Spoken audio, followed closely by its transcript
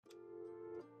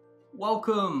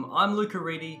Welcome, I'm Luca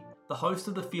Reedy, the host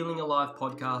of the Feeling Alive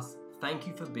podcast. Thank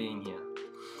you for being here.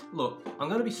 Look, I'm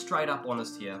going to be straight up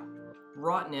honest here.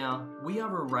 Right now, we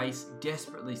are a race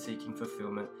desperately seeking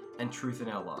fulfillment and truth in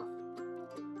our life.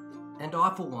 And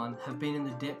I, for one, have been in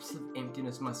the depths of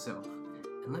emptiness myself.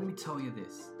 And let me tell you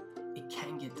this, it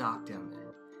can get dark down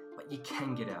there, but you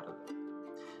can get out of it.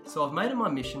 So I've made it my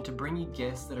mission to bring you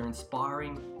guests that are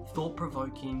inspiring,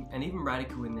 thought-provoking, and even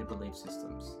radical in their belief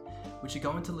systems, which are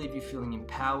going to leave you feeling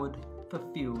empowered,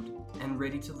 fulfilled, and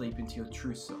ready to leap into your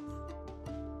true self.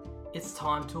 It's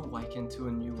time to awaken to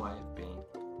a new way of being.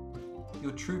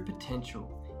 Your true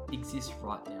potential exists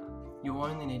right now. You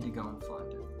only need to go and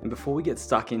find it. And before we get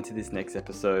stuck into this next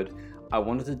episode, I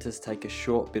wanted to just take a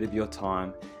short bit of your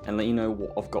time and let you know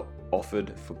what I've got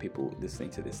offered for people listening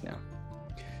to this now.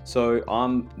 So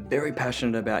I'm very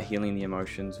passionate about healing the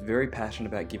emotions, very passionate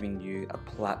about giving you a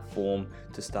platform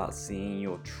to start seeing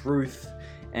your truth.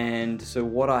 And so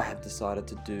what I have decided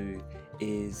to do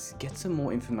is get some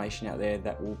more information out there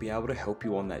that will be able to help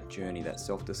you on that journey, that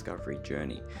self-discovery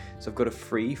journey. So I've got a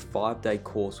free 5-day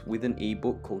course with an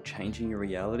ebook called Changing Your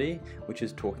Reality, which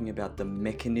is talking about the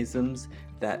mechanisms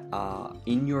that are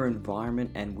in your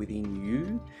environment and within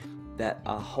you that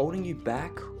are holding you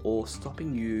back or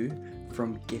stopping you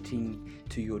from getting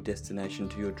to your destination,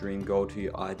 to your dream goal, to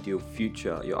your ideal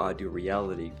future, your ideal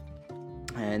reality.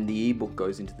 And the ebook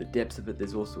goes into the depths of it.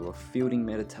 There's also a fielding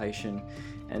meditation,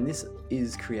 and this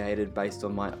is created based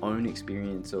on my own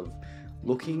experience of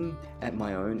looking at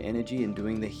my own energy and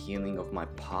doing the healing of my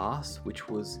past, which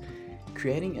was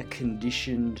creating a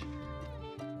conditioned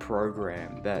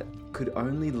program that could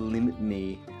only limit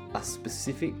me a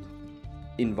specific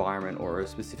environment or a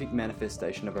specific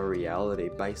manifestation of a reality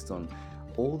based on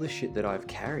all the shit that I've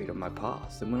carried on my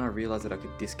past. And when I realized that I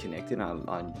could disconnect it and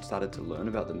I started to learn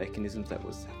about the mechanisms that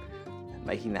was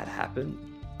making that happen,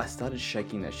 I started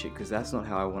shaking that shit, because that's not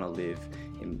how I want to live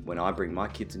when I bring my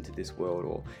kids into this world,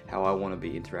 or how I want to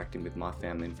be interacting with my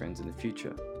family and friends in the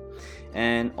future.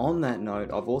 And on that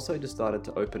note, I've also decided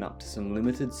to open up to some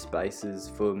limited spaces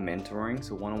for mentoring,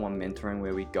 so one-on-one mentoring,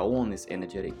 where we go on this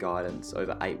energetic guidance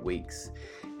over 8 weeks,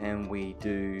 and we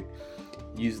do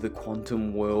use the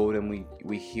quantum world, and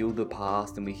we heal the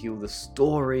past, and we heal the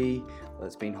story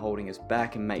that's been holding us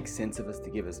back and make sense of us to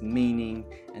give us meaning.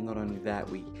 And not only that,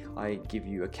 I give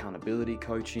you accountability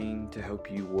coaching to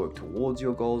help you work towards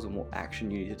your goals and what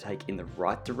action you need to take in the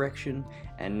right direction,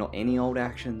 and not any old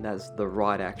action, that's the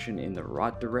right action in the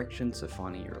right direction, so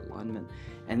finding your alignment.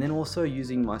 And then also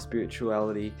using my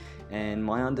spirituality and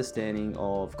my understanding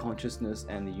of consciousness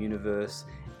and the universe,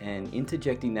 and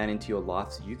interjecting that into your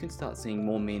life so you can start seeing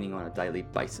more meaning on a daily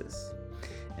basis.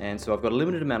 And so I've got a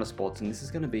limited amount of spots, and this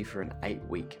is going to be for an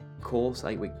 8-week course,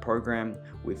 8-week program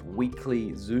with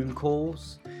weekly Zoom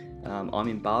calls. I'm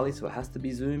in Bali, so it has to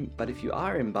be Zoom, but if you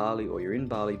are in Bali or you're in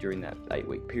Bali during that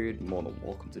 8-week period, you're more than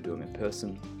welcome to do them in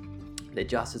person. They're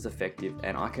just as effective,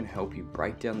 and I can help you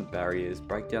break down the barriers,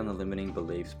 break down the limiting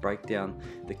beliefs, break down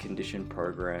the conditioned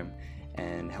program,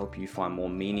 and help you find more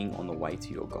meaning on the way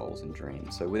to your goals and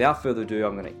dreams. So without further ado,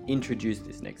 I'm going to introduce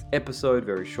this next episode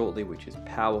very shortly, which is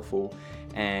powerful.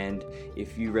 And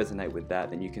if you resonate with that,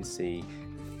 then you can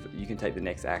take the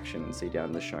next action and see down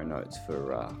in the show notes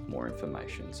for more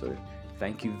information. So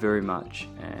thank you very much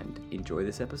and enjoy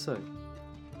this episode.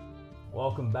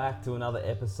 Welcome back to another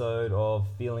episode of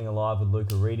Feeling Alive with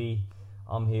Luca Reedy.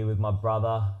 I'm here with my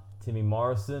brother, Tim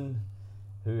Morrison,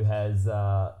 who has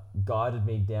guided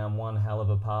me down one hell of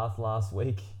a path last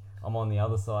week. I'm on the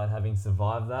other side, having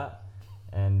survived that.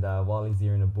 And while he's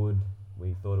here in Ubud,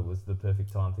 we thought it was the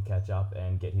perfect time to catch up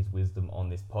and get his wisdom on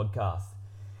this podcast.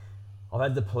 I've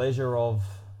had the pleasure of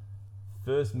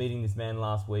first meeting this man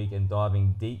last week and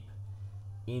diving deep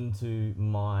into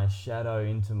my shadow,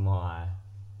 into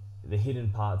the hidden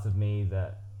parts of me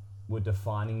that were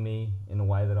defining me in a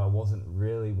way that I wasn't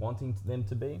really wanting them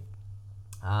to be.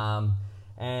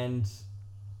 And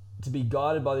to be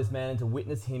guided by this man and to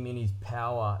witness him in his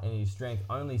power and his strength,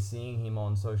 only seeing him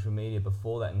on social media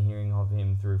before that and hearing of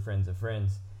him through friends of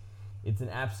friends, it's an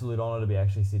absolute honor to be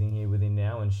actually sitting here with him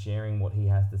now and sharing what he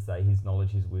has to say, his knowledge,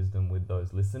 his wisdom with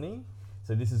those listening.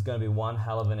 So this is going to be one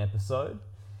hell of an episode.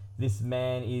 This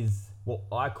man is what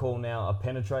I call now a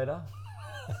penetrator,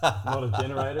 not a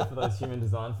generator for those human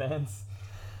design fans.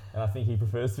 And I think he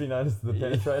prefers to be known as the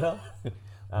penetrator.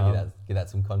 Give that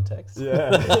some context.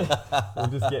 Yeah,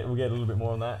 we'll get a little bit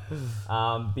more on that,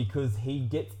 because he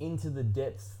gets into the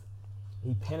depths.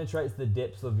 He penetrates the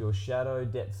depths of your shadow,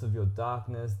 depths of your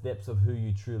darkness, depths of who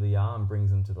you truly are, and brings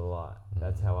them to the light.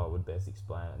 That's how I would best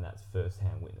explain it, and that's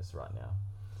first-hand witness right now.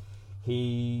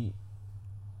 He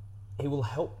will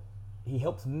help he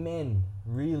helps men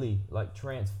really like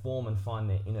transform and find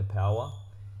their inner power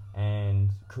and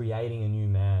creating a new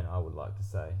man, I would like to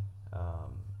say.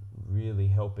 Really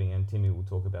helping, and Timmy will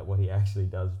talk about what he actually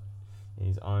does in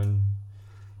his own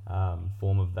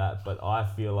form of that, but I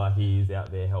feel like he is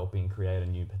out there helping create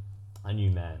a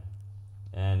new man.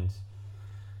 And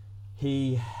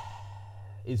he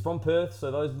is from Perth,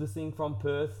 so those listening from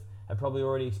Perth have probably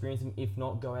already experienced him. If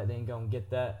not, go out there and go and get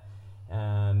that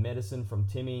medicine from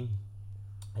Timmy.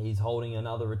 He's holding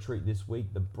another retreat this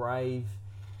week, The Brave.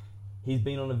 He's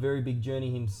been on a very big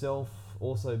journey himself,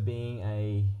 also being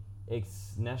a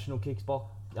ex-national kickbox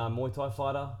Muay Thai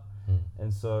fighter.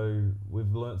 And so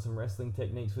we've learnt some wrestling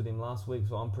techniques with him last week,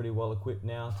 so I'm pretty well equipped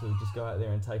now to just go out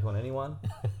there and take on anyone.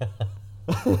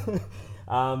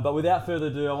 But without further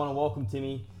ado, I want to welcome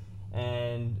Timmy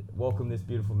and welcome this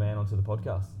beautiful man onto the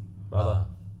podcast. Brother.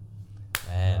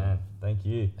 Man, thank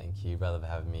you. Thank you, brother, for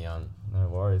having me on. No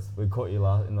worries. We caught you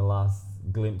in the last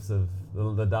glimpse of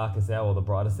the darkest hour or the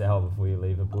brightest hour before you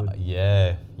leave Abud.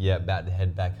 Yeah, about to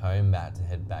head back home, about to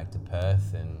head back to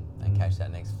Perth and catch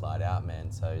that next flight out,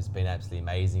 man. So it's been absolutely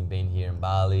amazing being here in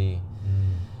Bali,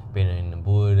 been in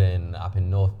Ubud and up in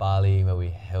North Bali where we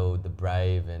held the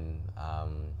Brave, and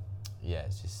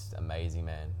it's just amazing,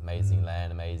 man. Amazing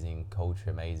land, amazing culture,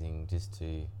 amazing just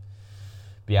to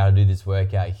be able to do this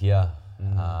work out here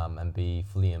and be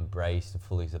fully embraced and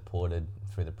fully supported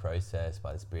through the process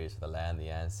by the spirits of the land, the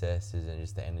ancestors, and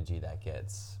just the energy that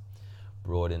gets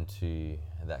brought into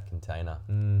that container.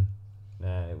 Man,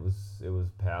 it was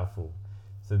powerful.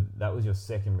 So that was your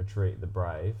second retreat, The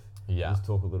Brave. Yeah. Let's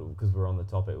talk a little, because we're on the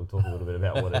topic, we'll talk a little bit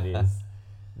about what it is.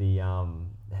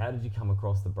 How did you come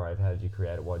across The Brave? How did you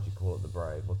create it? Why did you call it The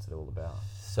Brave? What's it all about?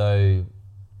 So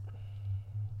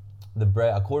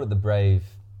I called it The Brave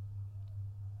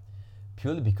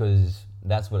purely because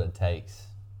that's what it takes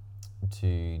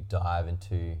to dive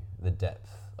into the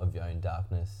depth of your own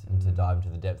darkness and to dive into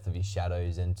the depth of your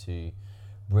shadows and to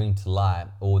bring to light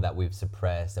all that we've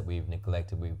suppressed, that we've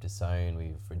neglected, we've disowned,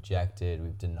 we've rejected,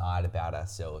 we've denied about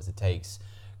ourselves. It takes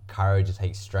courage, it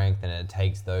takes strength, and it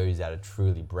takes those that are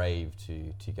truly brave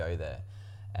to go there.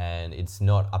 And it's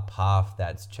not a path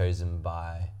that's chosen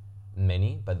by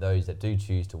many, but those that do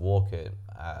choose to walk it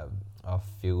are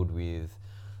filled with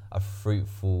a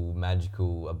fruitful,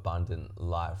 magical, abundant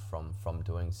life from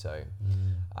doing so.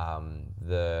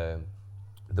 The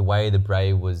way The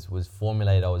Brave was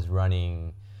formulated, I was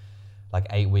running like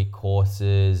 8-week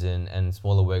courses and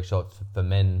smaller workshops for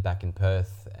men back in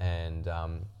Perth, and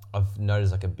I've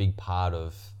noticed like a big part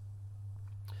of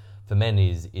for men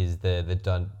is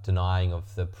the denying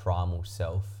of the primal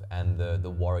self and the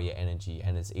warrior energy,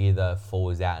 and it's either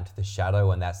falls out into the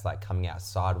shadow, and that's like coming out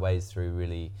sideways through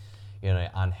really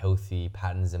unhealthy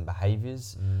patterns and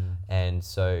behaviors. And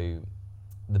so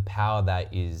the power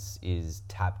that is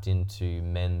tapped into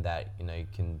men that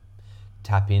can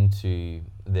tap into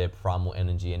their primal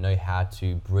energy and know how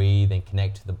to breathe and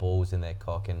connect to the balls in their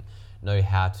cock and know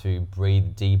how to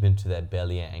breathe deep into their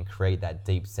belly and create that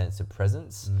deep sense of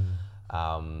presence,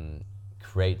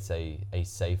 creates a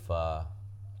safer,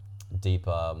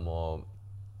 deeper, more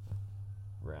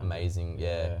rounded, amazing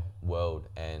world.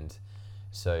 And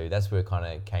so that's where it kind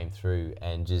of came through,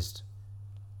 and just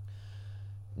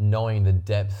knowing the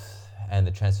depth and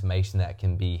the transformation that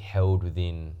can be held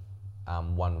within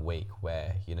 1 week,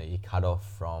 where you're cut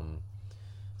off from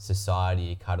society,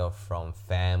 you're cut off from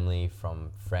family,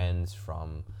 from friends,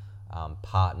 from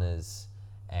partners,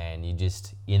 and you're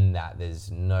just in that.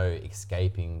 There's no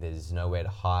escaping, there's nowhere to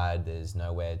hide, there's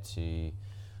nowhere to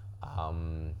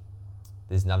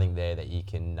there's nothing there that you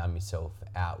can numb yourself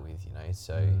out with,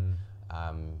 so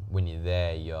when you're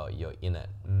there, you're in it,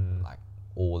 like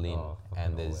all in,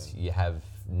 and you have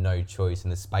no choice in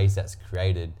the space that's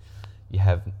created. You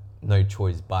have no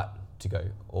choice but to go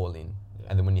all in.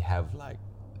 And then when you have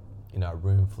a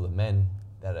room full of men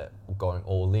that are going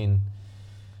all in,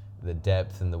 the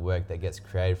depth and the work that gets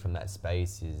created from that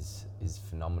space is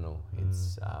phenomenal.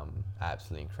 It's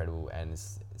absolutely incredible, and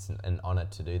it's an honor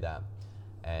to do that.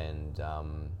 And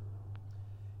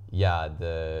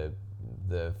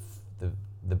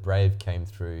the Brave came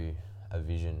through a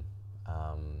vision,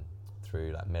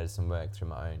 through medicine work, through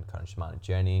my own kind of shamanic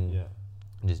journeying,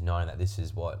 and just knowing that this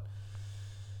is what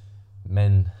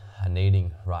men are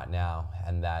needing right now,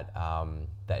 and that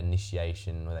that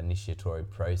initiation or that initiatory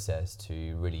process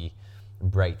to really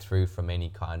break through from any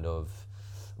kind of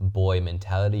boy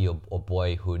mentality or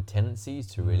boyhood tendencies,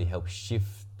 to really help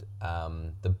shift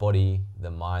the body, the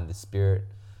mind, the spirit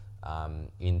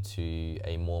into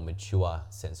a more mature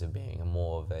sense of being, and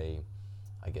more of a,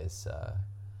 I guess,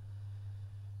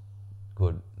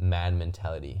 good man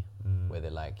mentality. where they're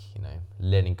like, you know,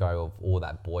 letting go of all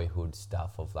that boyhood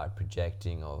stuff of like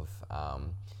projecting, of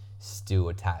still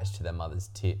attached to their mother's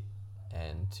tit,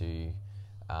 and to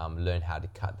learn how to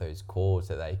cut those cords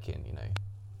so they can, you know,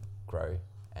 grow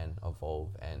and evolve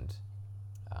and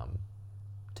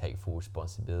take full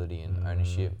responsibility and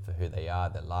ownership for who they are,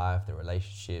 their life, their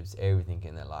relationships, everything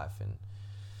in their life. And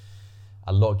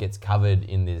a lot gets covered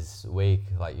in this week,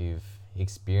 like you've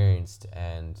experienced,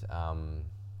 and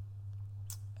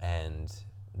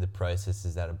the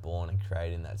processes that are born and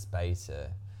created in that space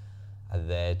are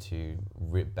there to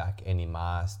rip back any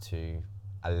mask, to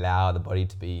allow the body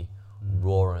to be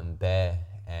raw and bare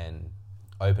and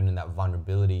open in that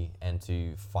vulnerability, and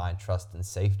to find trust and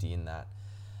safety in that.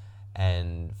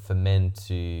 And for men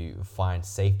to find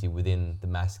safety within the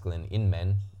masculine in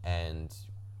men, and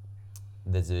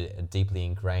there's a deeply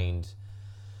ingrained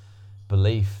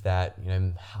belief that, you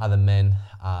know, other men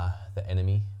are the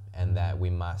enemy, and that we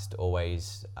must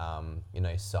always, you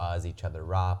know, size each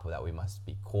other up, or that we must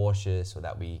be cautious, or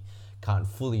that we can't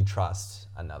fully trust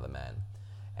another man.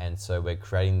 And so we're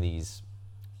creating these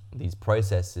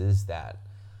processes that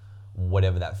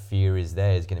whatever that fear is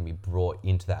there is going to be brought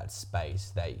into that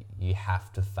space, that you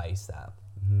have to face that.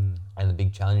 And the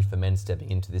big challenge for men stepping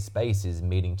into this space is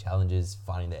meeting challenges,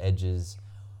 finding the edges,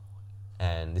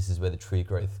 and this is where the true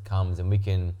growth comes. And we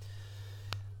can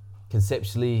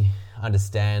conceptually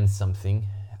understand something,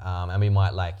 and we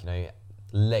might, like, you know,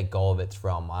 let go of it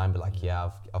through our mind, but like,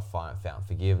 yeah, I've found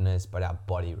forgiveness, but our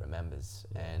body remembers.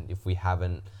 And if we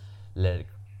haven't let it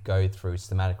go through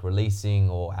somatic releasing,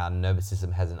 or our nervous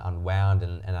system hasn't unwound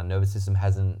and our nervous system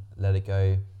hasn't let it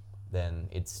go, then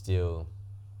it's still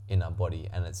in our body,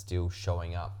 and it's still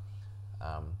showing up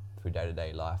through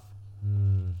day-to-day life.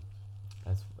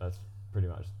 That's pretty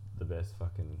much the best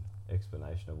fucking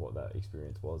explanation of what that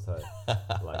experience was, hey?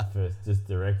 Like, first, just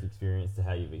direct experience to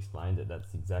how you've explained it.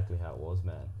 That's exactly how it was,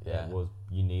 man. Yeah. It was,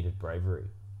 you needed bravery.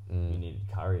 You needed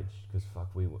courage, because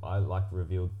I like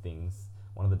revealed things.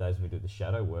 One of the days when we did the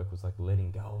shadow work was like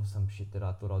letting go of some shit that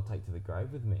I thought I'd take to the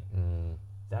grave with me.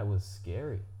 That was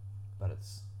scary, but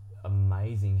it's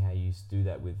amazing how you do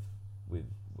that with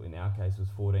in our case was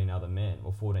 14 other men,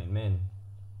 or 14 men,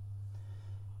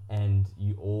 and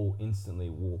you all instantly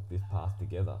walk this path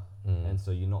together. And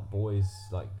so you're not boys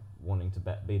like wanting to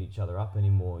beat each other up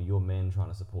anymore. You're men trying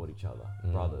to support each other,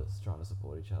 brothers trying to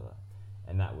support each other.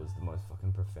 And that was the most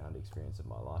fucking profound experience of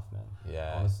my life, man.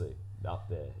 Yeah. Honestly, up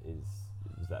there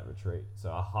was that retreat.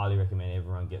 So I highly recommend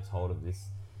everyone gets hold of this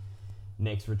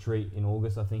next retreat in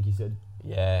August, I think you said.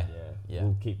 Yeah.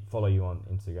 We'll follow you on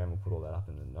Instagram. We'll put all that up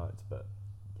in the notes. But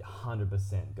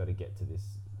 100% got to get to this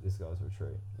guy's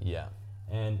retreat. Yeah.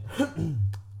 And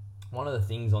one of the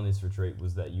things on this retreat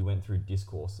was that you went through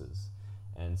discourses.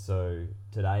 And so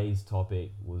today's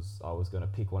topic was, I was going to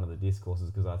pick one of the discourses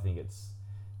because I think it's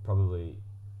probably,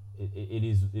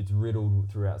 it's riddled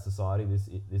throughout society.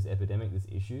 This epidemic, this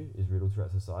issue is riddled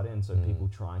throughout society. And so people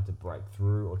trying to break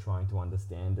through or trying to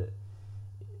understand it,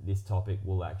 this topic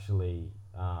will actually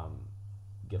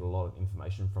get a lot of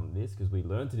information from this, because we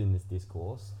learnt it in this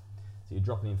discourse. So you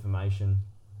drop the information.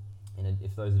 And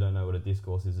if those who don't know what a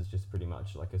discourse is, it's just pretty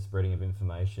much like a spreading of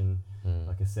information,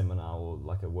 like a seminar or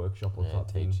like a workshop or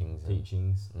type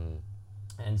teachings.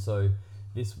 And so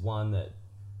this one that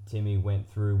Timmy went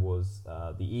through was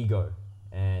the ego.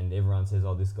 And everyone says,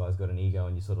 oh, this guy's got an ego,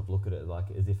 and you sort of look at it like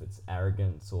as if it's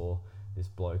arrogance, or this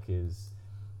bloke is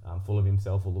full of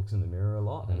himself or looks in the mirror a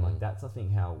lot. And like that's, I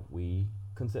think, how we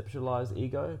conceptualize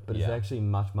ego, but it's actually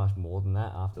much, much more than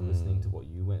that after listening to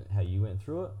how you went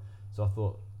through it. So I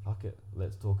thought, fuck it,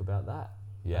 let's talk about that.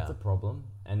 That's a problem.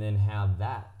 And then how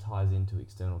that ties into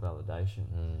external validation.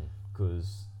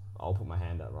 Because I'll put my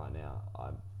hand up right now.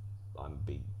 I'm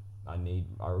big.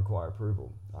 I require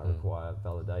approval. I require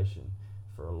validation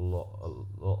for a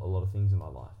lot of things in my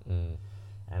life. And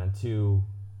until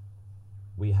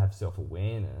we have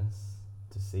self-awareness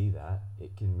to see that,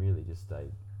 it can really just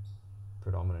stay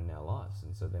predominant in our lives.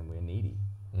 And so then we're needy.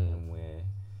 And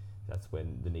that's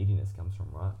when the neediness comes from,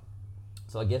 right?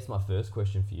 So I guess my first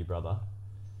question for you, brother,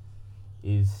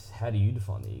 is how do you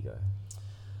define the ego?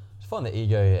 I define the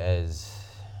ego as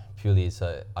purely it's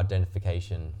an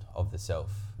identification of the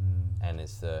self, and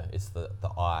it's the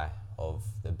I of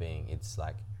the being. It's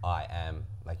like I am,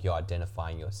 like you're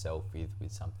identifying yourself with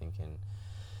something. And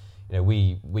you know,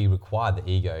 we require the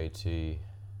ego to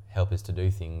help us to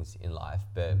do things in life,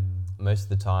 but most of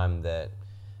the time that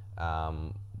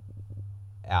our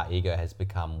ego has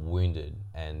become wounded,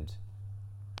 and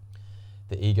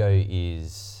the ego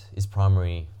is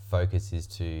primary focus is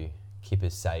to keep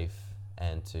us safe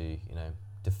and to, you know,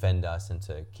 defend us and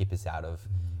to keep us out of,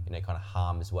 kind of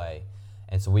harm's way.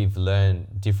 And so we've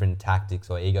learned different tactics,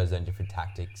 or egos learn different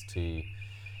tactics to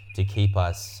keep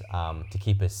us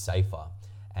safer,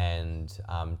 and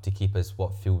to keep us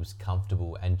what feels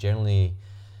comfortable. And generally,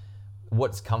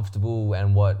 what's comfortable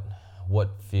and what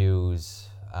feels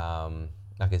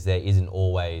like it's there isn't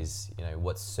always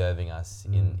what's serving us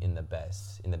in the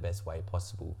best way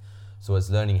possible. So it's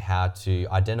learning how to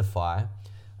identify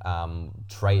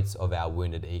traits of our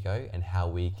wounded ego and how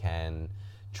we can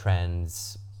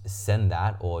transcend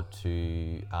that, or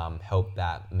to help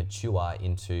that mature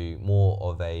into more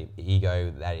of a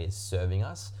ego that is serving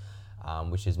us,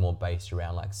 which is more based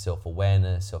around like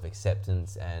self-awareness,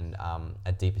 self-acceptance, and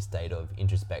a deeper state of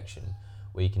introspection,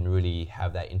 where you can really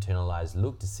have that internalized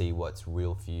look to see what's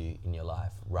real for you in your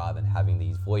life, rather than having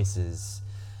these voices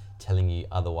telling you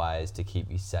otherwise to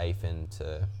keep you safe and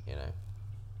to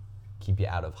keep you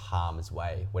out of harm's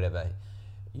way, whatever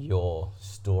your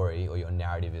story or your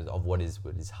narrative is of what is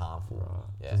harmful. Right.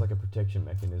 Yeah. So it's like a protection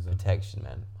mechanism. Protection,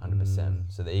 man, 100%.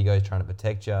 So the ego is trying to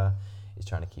protect you, it's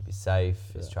trying to keep you safe,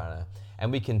 it's trying to,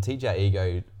 and we can teach our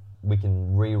ego, we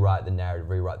can rewrite the narrative,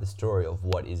 rewrite the story of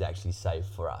what is actually safe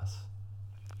for us.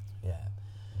 Yeah.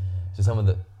 So some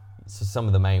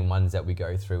of the main ones that we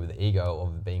go through with the ego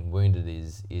of being wounded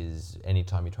is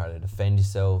anytime you try to defend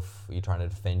yourself, you're trying to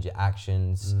defend your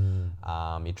actions,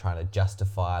 you're trying to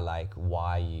justify like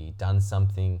why you done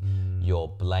something, you're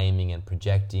blaming and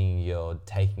projecting, you're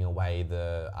taking away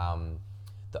the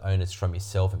onus from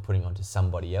yourself and putting it onto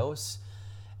somebody else.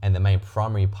 And the main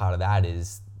primary part of that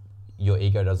is your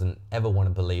ego doesn't ever want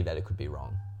to believe that it could be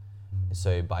wrong.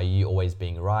 So by you always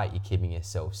being right, you're keeping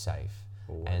yourself safe.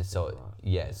 And so,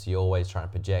 so you're always trying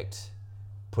to project,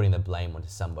 putting the blame onto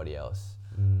somebody else.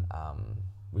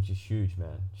 Which is huge,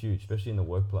 man. Huge, especially in the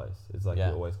workplace. It's like you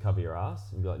always cover your ass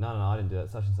and be like, no, I didn't do that.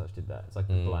 Such and such did that. It's like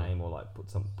the blame, or like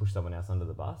push someone else under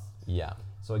the bus. Yeah.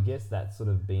 So I guess that's sort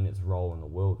of been its role in the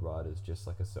world, right? As just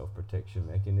like a self-protection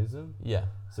mechanism. Yeah.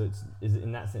 So is it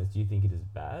in that sense? Do you think it is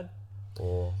bad,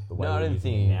 or the way we're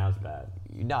using it now is bad?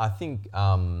 No, I think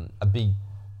a big,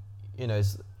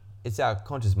 it's our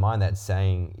conscious mind that's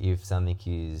saying if something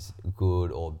is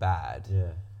good or bad. Yeah.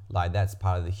 Like that's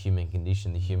part of the human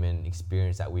condition, the human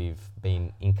experience that we've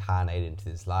been incarnated into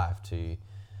this life to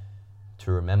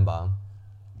remember.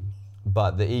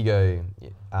 But the ego,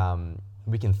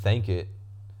 we can thank it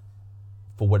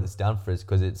for what it's done for us,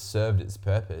 because it served its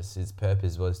purpose. Its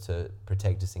purpose was to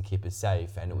protect us and keep us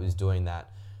safe, and it was doing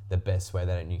that the best way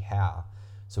that it knew how.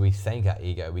 So we thank our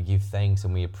ego, we give thanks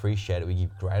and we appreciate it, we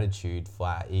give gratitude for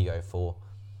our ego for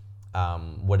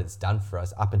what it's done for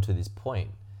us up until this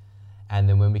point. And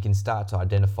then when we can start to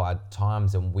identify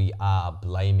times when we are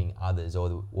blaming others,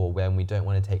 or when we don't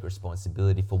want to take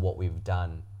responsibility for what we've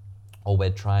done, or we're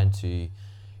trying to,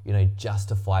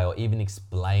 justify or even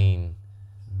explain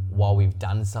why we've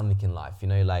done something in life.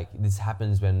 Like this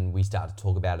happens when we start to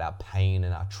talk about our pain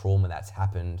and our trauma that's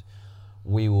happened.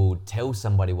 We will tell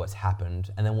somebody what's happened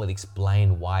and then we'll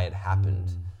explain why it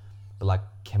happened. But like,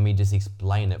 can we just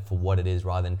explain it for what it is,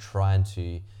 rather than trying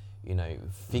to,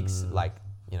 fix,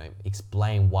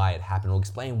 explain why it happened, or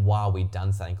explain why we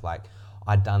done something, like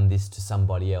I done this to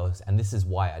somebody else and this is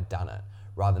why I done it,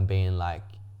 rather than being like,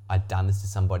 I done this to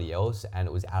somebody else and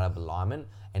it was out of alignment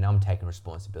and I'm taking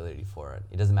responsibility for it.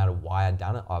 It doesn't matter why I've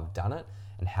done it,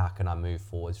 and how can I move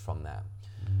forwards from that?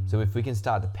 So if we can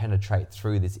start to penetrate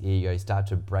through this ego, start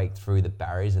to break through the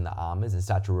barriers and the armors, and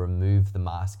start to remove the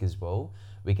mask as well,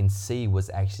 we can see what's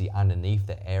actually underneath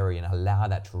the area and allow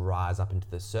that to rise up into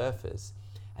the surface.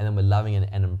 And then we're loving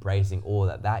and embracing all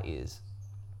that is.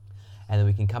 And then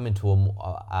we can come into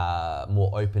a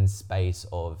more open space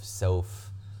of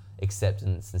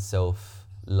self-acceptance and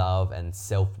self-love and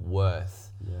self-worth,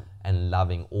 and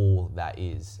loving all that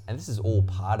is. And this is all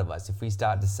part of us. If we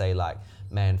start to say like,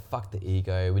 man, fuck the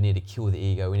ego, we need to kill the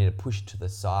ego, we need to push it to the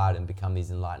side and become these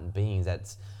enlightened beings,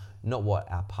 that's not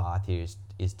what our path here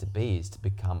is to be, is to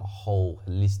become a whole,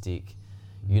 holistic,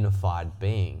 unified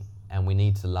being. And we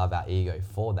need to love our ego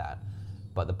for that.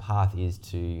 But the path is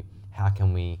to, how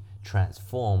can we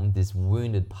transform these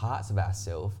wounded parts of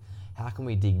ourselves? How can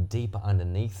we dig deeper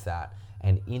underneath that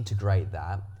and integrate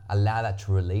that, allow that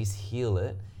to release, heal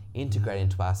it, integrate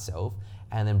into ourselves,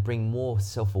 and then bring more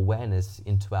self-awareness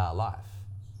into our life?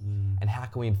 And how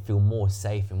can we feel more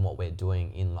safe in what we're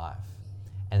doing in life,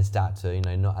 and start to,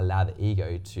 not allow the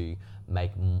ego to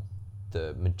make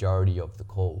the majority of the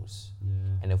calls?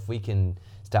 And if we can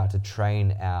start to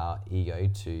train our ego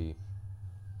to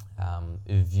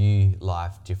view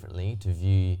life differently, to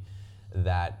view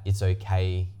that it's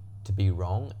okay to be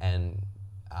wrong, and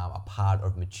a part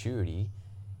of maturity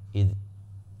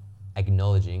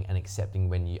acknowledging and accepting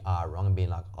when you are wrong and being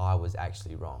like, I was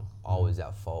actually wrong. I was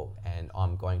at fault, and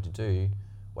I'm going to do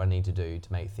what I need to do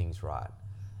to make things right.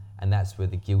 And that's where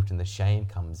the guilt and the shame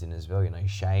comes in as well. You know,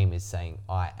 shame is saying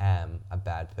I am a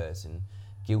bad person.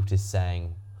 Guilt is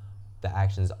saying the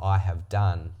actions I have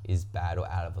done is bad or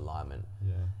out of alignment.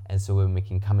 Yeah. And so when we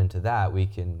can come into that, we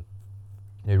can,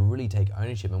 you know, really take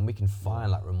ownership, and we can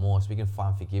find like remorse. We can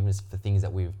find forgiveness for things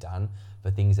that we've done, for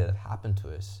things that have happened to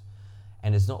us.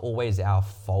 And it's not always our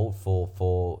fault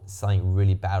for something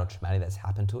really bad or traumatic that's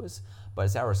happened to us, but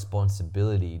it's our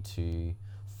responsibility to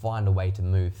find a way to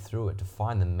move through it, to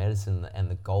find the medicine and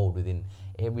the gold within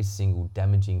every single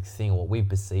damaging thing, or what we've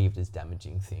perceived as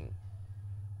damaging thing.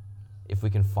 If we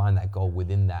can find that gold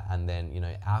within that and then, you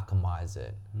know, alchemize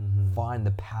it, find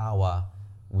the power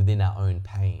within our own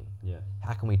pain. Yeah.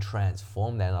 How can we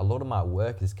transform that? And a lot of my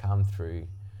work has come through,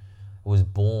 was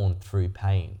born through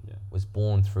pain, was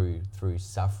born through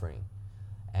suffering.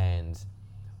 And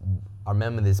I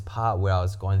remember this part where I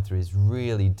was going through this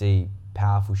really deep,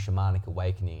 powerful shamanic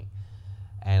awakening,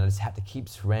 and I just had to keep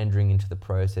surrendering into the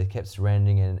process, kept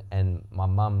surrendering, and my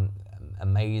mum,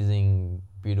 amazing,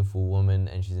 beautiful woman,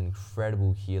 and she's an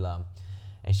incredible healer,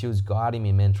 and she was guiding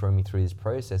me, mentoring me through this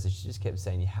process, and she just kept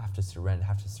saying, you have to surrender,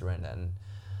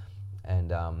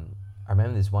 and I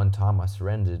remember this one time I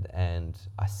surrendered, and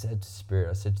I said to Spirit,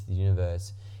 I said to the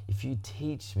universe, if you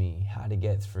teach me how to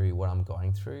get through what I'm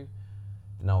going through,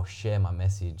 then I'll share my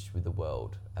message with the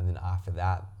world. And then after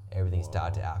that, everything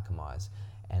started to alchemize.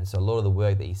 And so a lot of the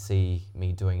work that you see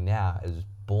me doing now is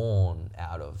born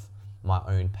out of my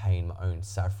own pain, my own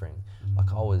suffering.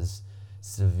 Like I was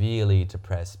severely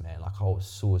depressed, man. Like I was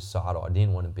suicidal. I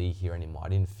didn't want to be here anymore. I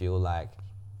didn't feel like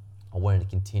I wanted to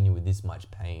continue with this much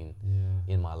pain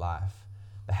in my life.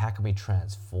 But how can we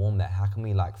transform that? How can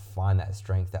we like find that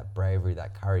strength, that bravery,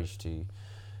 that courage to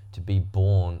be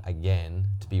born again,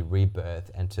 to be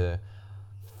rebirthed, and to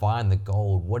find the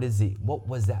gold? What is it? What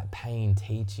was that pain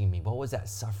teaching me? What was that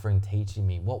suffering teaching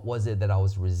me? What was it that I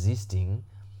was resisting?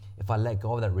 If I let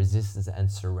go of that resistance and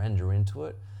surrender into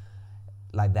it,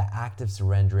 like that act of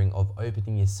surrendering, of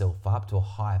opening yourself up to a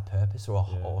higher purpose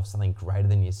or something greater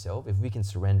than yourself, if we can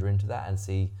surrender into that and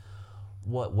see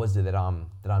what was it that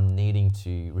I'm needing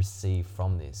to receive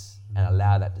from this, and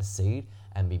allow that to seed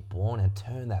and be born, and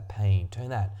turn that pain, turn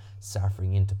that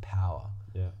suffering into power.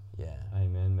 Yeah.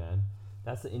 Amen, man.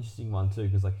 That's the interesting one too,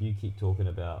 because like you keep talking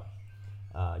about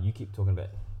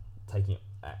taking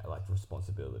like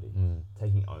responsibility,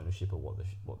 taking ownership of what the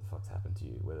fuck's happened to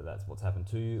you, whether that's what's happened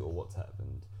to you or what's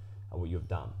happened or what you've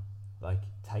done. Like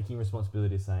taking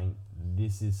responsibility, saying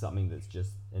this is something that's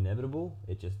just inevitable.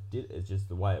 It's just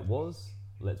the way it was.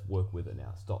 Let's work with it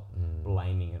now. Stop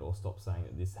blaming it, or stop saying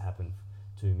that this happened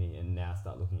to me, and now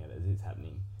start looking at it as it's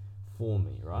happening for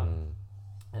me, right?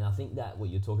 And I think that what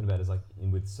you're talking about is like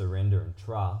with surrender and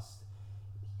trust,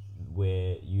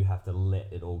 where you have to let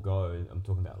it all go. I'm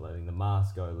talking about letting the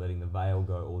mask go, letting the veil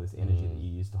go, all this energy that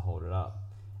you used to hold it up,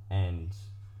 and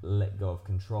let go of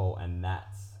control, and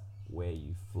that's where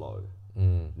you flow.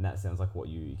 And that sounds like what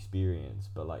you experience,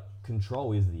 but like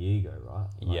control is the ego, right?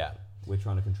 Like, we're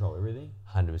trying to control everything.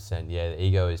 100%. Yeah, the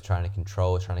ego is trying to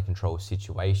control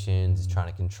situations, it's trying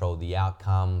to control the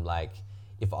outcome. Like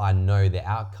if I know the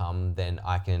outcome, then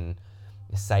I can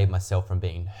save myself from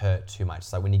being hurt too much.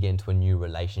 So when you get into a new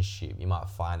relationship, you might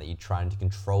find that you're trying to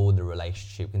control the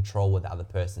relationship, control what the other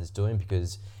person is doing,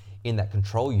 because in that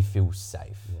control you feel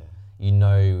safe. You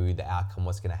know the outcome,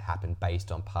 what's going to happen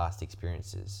based on past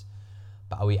experiences.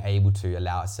 But are we able to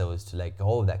allow ourselves to let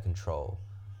go of that control,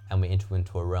 and we enter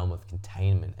into a realm of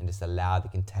containment and just allow the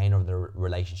container of the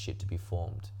relationship to be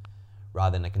formed?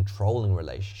 Rather than a controlling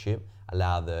relationship,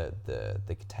 allow the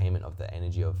containment of the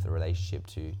energy of the relationship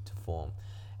to form,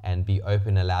 and be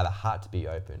open, allow the heart to be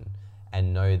open,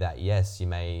 and know that yes, you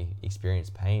may experience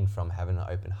pain from having an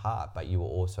open heart, but you will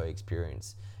also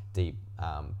experience deep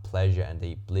pleasure and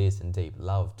deep bliss and deep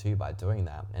love too by doing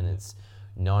that. And it's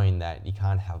knowing that you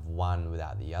can't have one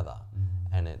without the other,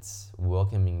 and it's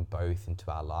welcoming both into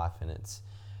our life, and it's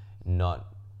not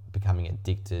becoming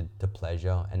addicted to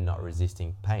pleasure and not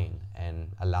resisting pain,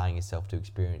 and allowing yourself to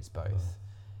experience both.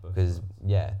 Because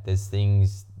there's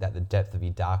things that the depth of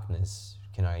your darkness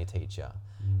can only teach you,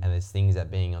 and there's things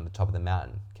that being on the top of the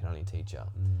mountain can only teach you.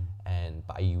 And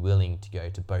but are you willing to go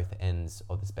to both ends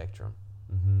of the spectrum?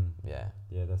 Yeah,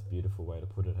 that's a beautiful way to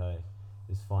put it. Hey,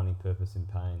 is finding purpose in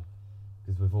pain,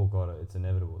 because we've all got it. It's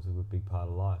inevitable. It's a big part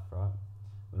of life, right?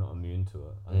 We're not immune to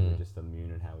it. I think we're just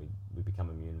immune, and how we become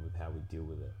immune with how we deal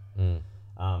with it.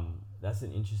 That's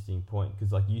an interesting point,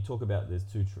 because like you talk about there's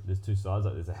two sides.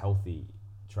 Like there's a healthy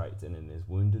traits, and then there's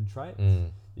wounded traits.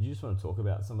 Did you just want to talk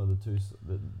about some of the two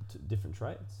different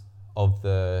traits Of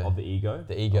the ego?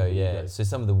 The ego, Of the yeah. ego. So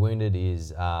some of the wounded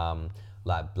is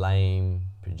like blame,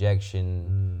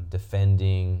 projection,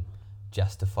 defending,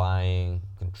 justifying,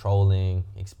 controlling,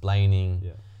 explaining.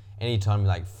 Yeah. Anytime you're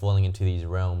like falling into these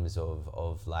realms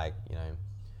of like, you know,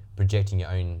 projecting your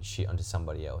own shit onto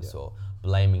somebody else, or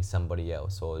blaming somebody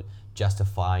else, or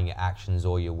justifying your actions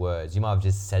or your words. You might have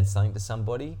just said something to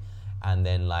somebody and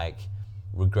then like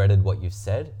regretted what you've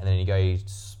said, and then you go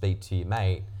speak to your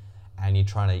mate and you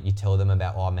tell them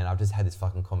about, oh man, I've just had this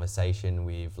fucking conversation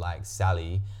with like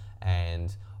Sally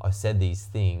and I've said these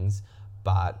things,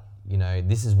 but you know,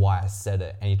 this is why I said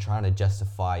it, and you're trying to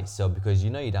justify yourself because you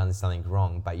know you've done something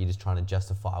wrong, but you're just trying to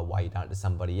justify why you done it to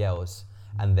somebody else,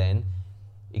 and then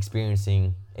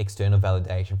experiencing external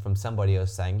validation from somebody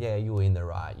else saying, yeah, you're in the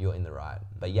right,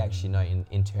 but you actually know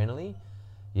internally,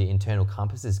 your internal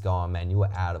compass is going, man, you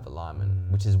were out of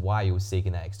alignment, which is why you were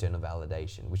seeking that external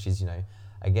validation, which is, you know,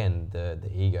 again, the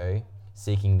ego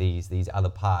seeking these other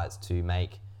parts to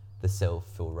make the self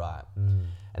feel right.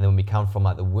 And then when we come from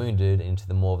like the wounded into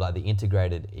the more of like the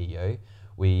integrated ego,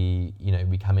 we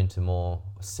come into more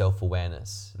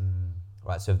self-awareness,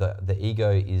 right? So the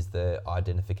ego is the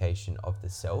identification of the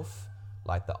self,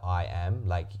 like the I am,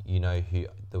 like, you know, you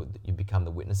become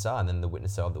the witnesser, and then the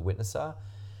witnesser of the witnesser,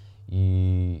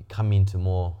 you come into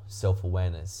more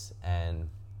self-awareness, and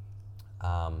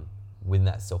within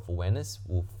that self-awareness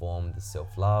will form the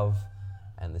self-love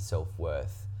and the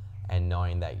self-worth, and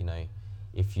knowing that, you know,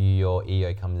 if your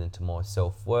ego comes into more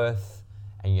self-worth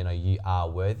and, you know, you are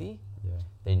worthy,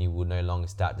 then you will no longer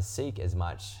start to seek as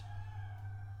much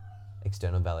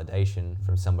external validation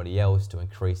from somebody else to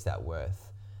increase that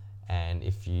worth. And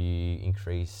if you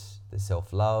increase the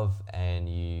self-love and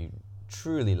you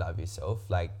truly love yourself,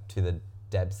 like to the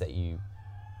depths that you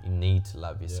need to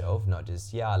love yourself, not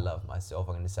just, I love myself,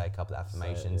 I'm going to say a couple of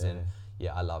affirmations and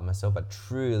I love myself, but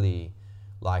truly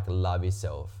like love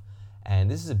yourself.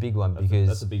 And this is a big one because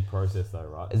that's a big process though,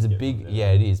 right? It's a big,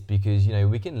 it is, because, you know,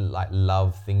 we can like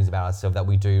love things about ourselves that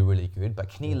we do really good, but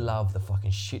can you love the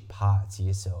fucking shit parts of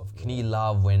yourself? Can you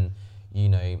love when, you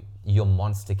know, your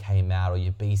monster came out or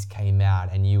your beast came out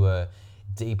and you were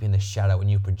deep in the shadow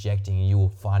and you were projecting and you were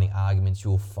fighting arguments,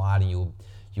 you were fighting, you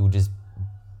were just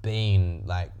being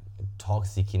like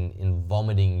toxic and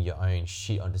vomiting your own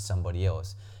shit onto somebody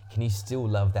else? Can you still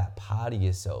love that part of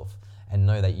yourself and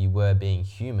know that you were being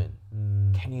human?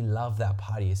 Can you love that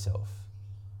part of yourself?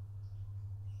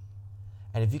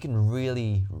 And if you can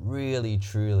really, really,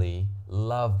 truly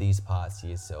love these parts of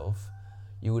yourself,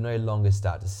 you will no longer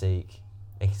start to seek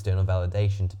external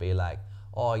validation to be like,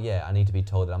 oh yeah, I need to be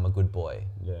told that I'm a good boy,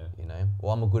 you know,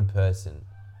 or I'm a good person.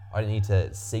 I don't need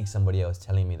to seek somebody else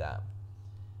telling me that.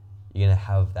 You're gonna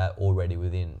have that already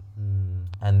within.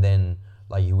 And then,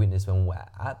 like you witnessed when we're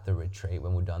at the retreat,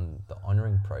 when we've done the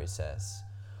honoring process,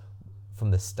 from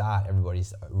the start,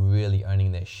 everybody's really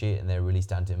owning their shit and they're really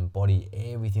starting to embody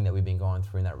everything that we've been going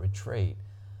through in that retreat.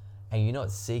 And you're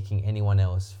not seeking anyone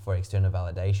else for external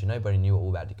validation. Nobody knew what we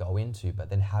were about to go into,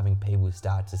 but then having people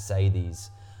start to say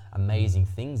these amazing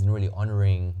things and really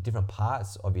honoring different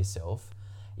parts of yourself,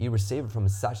 you receive it from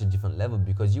such a different level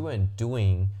because you weren't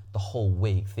doing the whole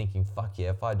week thinking, fuck yeah,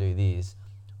 if I do this,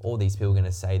 all these people are going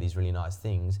to say these really nice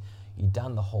things. You've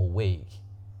done the whole week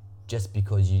just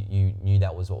because you knew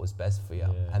that was what was best for you.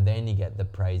 And then you get the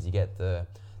praise, you get the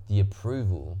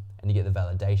approval, and you get the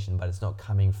validation, but it's not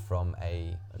coming from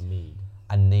a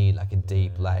need, like a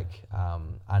deep, like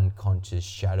unconscious,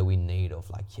 shadowy need of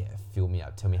like, fill me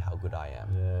up, tell me how good I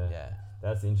am.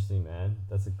 That's interesting, man.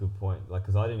 That's a good point. Like,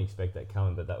 because I didn't expect that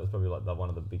coming, but that was probably like one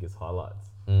of the biggest highlights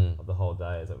of the whole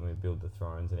day, is that when we build the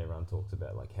thrones and everyone talks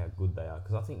about like how good they are.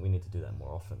 Because I think we need to do that more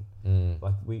often.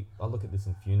 Like I look at this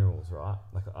in funerals, right?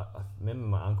 Like I remember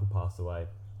my uncle passed away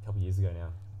a couple of years ago now,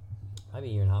 maybe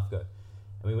a year and a half ago,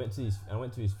 and I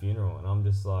went to his funeral, and I'm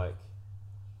just like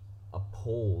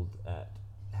appalled at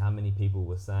how many people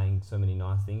were saying so many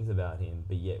nice things about him,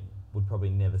 but yet would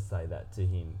probably never say that to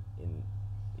him in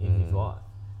his life.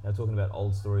 They're talking about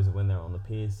old stories of when they were on the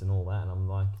piss and all that, and I'm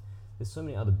like, there's so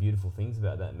many other beautiful things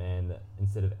about that man that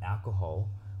instead of alcohol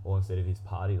or instead of his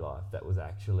party life, that was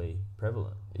actually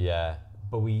prevalent.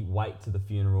 But we wait to the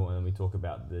funeral and then we talk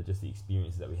about just the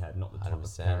experiences that we had, not the type 100%.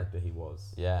 Of character he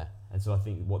was. And so I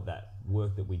think what that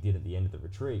work that we did at the end of the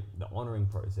retreat, the honouring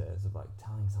process of like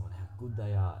telling someone how good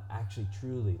they are, actually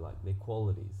truly like their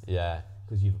qualities.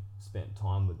 Because you've spent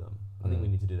time with them. I think we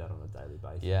need to do that on a daily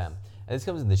basis. And this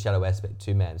comes in the shadow aspect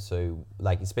too, man. So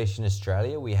like, especially in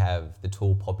Australia, we have the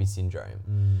tall poppy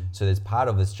syndrome. So there's part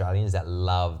of Australians that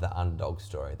love the underdog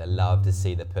story. They love to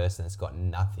see the person that's got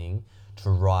nothing to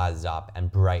rise up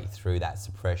and break through that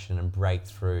suppression and break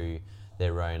through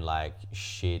their own like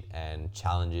shit and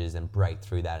challenges and break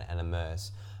through that and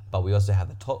immerse. But we also have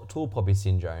the tall poppy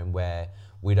syndrome where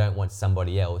we don't want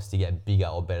somebody else to get bigger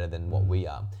or better than what we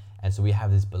are. And so we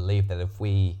have this belief that if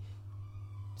we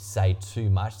say too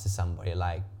much to somebody,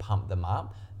 like pump them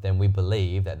up, then we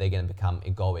believe that they're going to become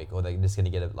egoic or they're just going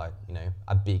to get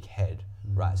a big head,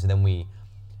 right? So then we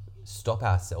stop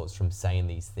ourselves from saying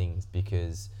these things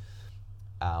because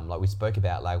like we spoke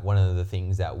about, like one of the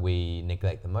things that we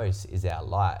neglect the most is our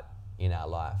light in our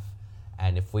life.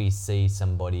 And if we see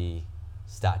somebody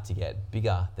start to get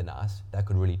bigger than us, that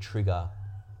could really trigger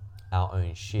our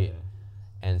own shit.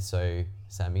 Yeah. And so,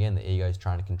 same again, the ego is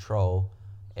trying to control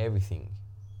everything.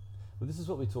 Well, this is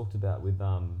what we talked about with,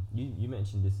 you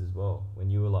mentioned this as well, when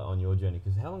you were like on your journey,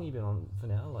 because how long have you been on for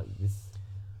now, like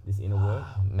this inner work?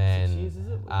 Man, 6 years, is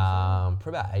it? For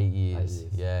about 8 years.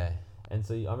 Yeah. And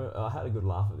so I remember I had a good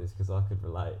laugh at this because I could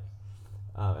relate.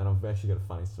 And I've actually got a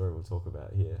funny story we'll talk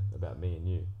about here about me and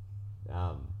you.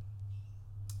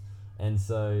 And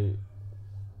so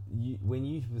when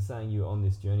you were saying you were on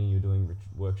this journey, you were doing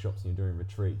workshops and you're doing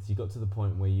retreats, you got to the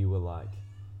point where you were like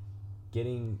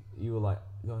going,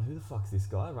 who the fuck's this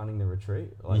guy running the retreat?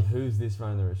 Like, who's this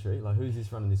running the retreat? Like, who's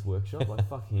this running this workshop? Like,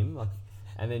 fuck him. Like,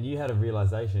 and then you had a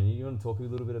realization. You want to talk a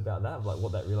little bit about that, like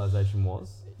what that realization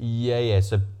was? Yeah.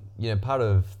 So, part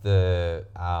of the,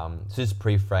 so just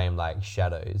pre-frame like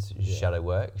shadows, shadow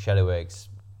work. Shadow work's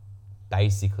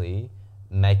basically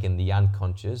making the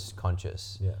unconscious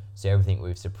conscious. Yeah. So everything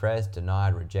we've suppressed,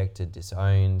 denied, rejected,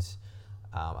 disowned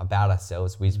about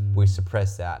ourselves, we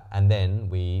suppress that, and then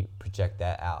we project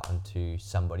that out onto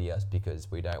somebody else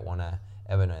because we don't want to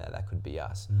ever know that could be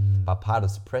us. But part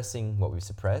of suppressing what we've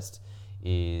suppressed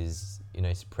is,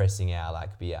 suppressing our,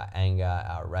 could be our anger,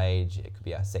 our rage, it could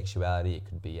be our sexuality, it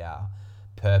could be our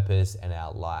purpose and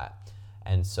our light.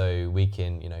 And so we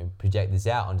can, project this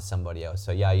out onto somebody else.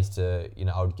 So I used to,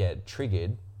 I would get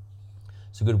triggered.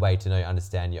 So a good way to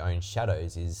understand your own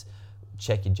shadows is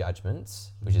check your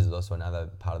judgments, which is also another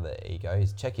part of the ego,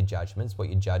 is check your judgments, what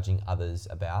you're judging others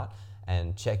about,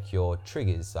 and check your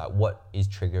triggers, like what is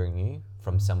triggering you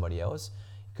from somebody else.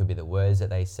 It could be the words that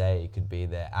they say, it could be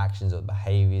their actions or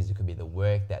behaviors, it could be the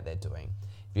work that they're doing.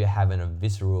 If you're having a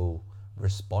visceral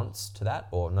response to that,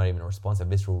 or not even a response, a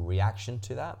visceral reaction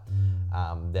to that,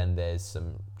 then there's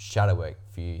some shadow work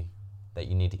for you that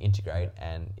you need to integrate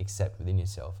and accept within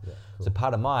yourself. Yeah, cool. So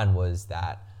part of mine was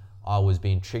that I was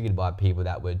being triggered by people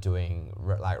that were doing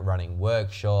running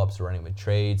workshops or running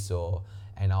retreats,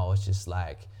 and I was just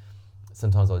like,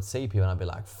 sometimes I would see people and I'd be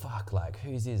like, fuck, like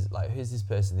who's this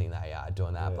person thinking they are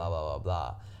doing that, blah, blah, blah,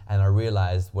 blah. And I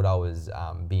realized what I was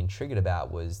being triggered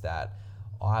about was that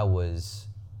I was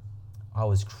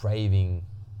craving,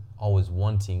 I was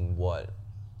wanting what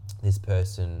this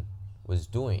person was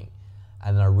doing.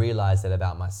 And then I realized that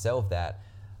about myself, that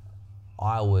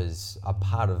I was a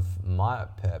part of my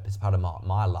purpose, part of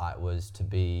my light was to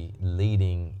be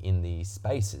leading in these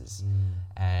spaces.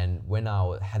 And when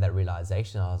I had that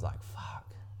realization, I was like, fuck,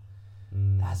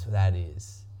 that's what that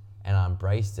is. And I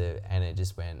embraced it, and it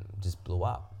just blew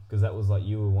up. Because that was like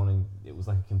you were wanting, it was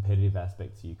like a competitive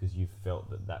aspect to you because you felt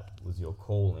that was your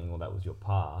calling or that was your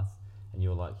path, and you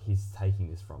were like, he's taking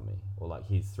this from me, or like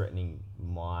he's threatening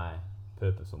my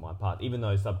purpose or my path, even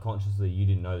though subconsciously you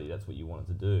didn't know that that's what you wanted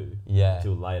to do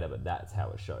until later, but that's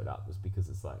how it showed up, was because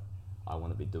it's like, I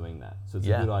want to be doing that. So it's a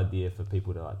good idea for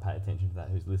people to like pay attention to that,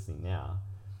 who's listening now,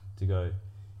 to go,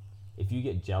 if you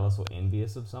get jealous or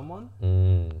envious of someone,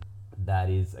 that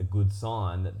is a good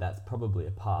sign that that's probably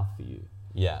a path for you.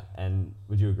 Yeah. And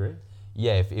would you agree?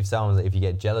 Yeah, if you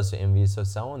get jealous or envious of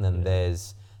someone, then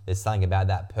there's something about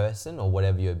that person or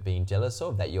whatever you're being jealous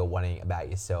of that you're wanting about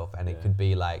yourself. And it could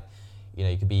be like,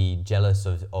 you could be jealous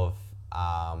of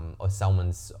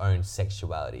someone's own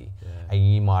sexuality,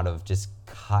 and you might have just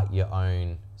cut your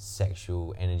own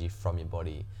sexual energy from your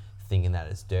body, thinking that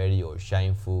it's dirty or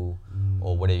shameful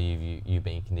or whatever you've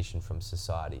been conditioned from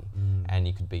society. And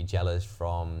you could be jealous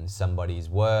from somebody's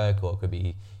work, or it could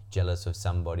be jealous of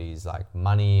somebody's like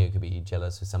money, it could be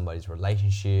jealous of somebody's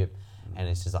relationship. And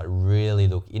it's just like really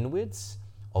look inwards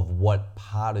of what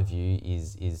part of you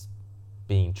is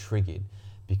being triggered,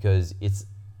 because it's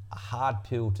a hard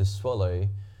pill to swallow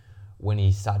when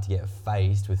you start to get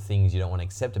faced with things you don't want to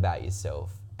accept about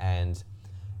yourself. And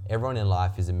everyone in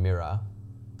life is a mirror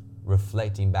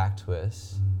reflecting back to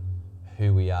us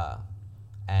who we are.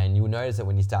 And you'll notice that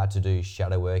when you start to do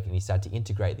shadow work and you start to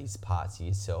integrate these parts of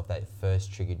yourself that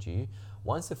first triggered you,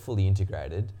 once they're fully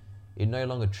integrated, it no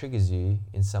longer triggers you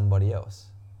in somebody else.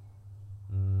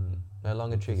 No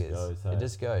longer triggers. It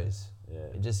just goes.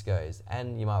 Yeah. It just goes.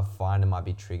 And you might find it might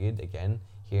be triggered again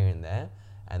here and there,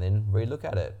 and then relook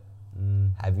at it.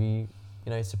 Have you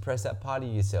suppressed that part of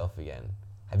yourself again?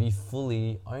 Have you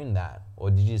fully owned that? Or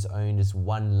did you just own just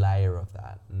one layer of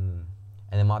that? And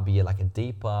there might be like a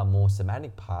deeper, more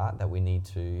somatic part that we need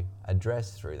to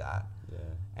address through that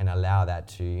and allow that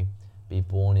to be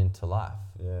born into life.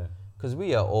 Yeah. Because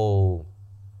we are all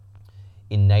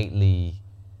innately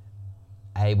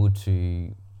able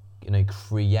to,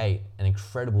 create an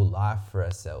incredible life for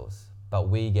ourselves, but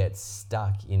we get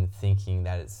stuck in thinking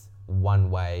that it's one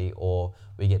way, or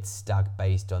we get stuck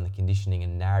based on the conditioning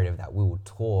and narrative that we were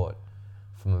taught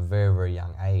from a very, very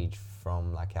young age,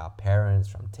 from like our parents,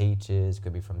 from teachers,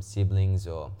 could be from siblings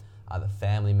or other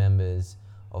family members,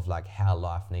 of like how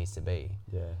life needs to be.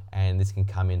 Yeah. And this can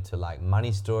come into like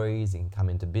money stories, it can come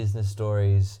into business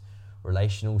stories,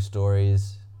 relational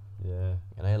stories. Yeah.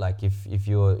 Like if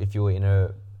you're in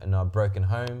a broken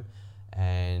home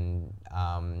and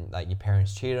like your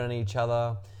parents cheated on each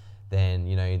other,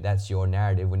 then that's your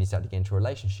narrative when you start to get into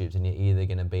relationships, and you're either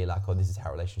going to be like, oh, this is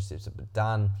how relationships are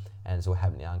done, and it's all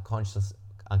happening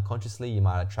unconsciously. You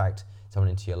might attract someone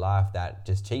into your life that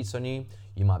just cheats on you.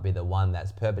 You might be the one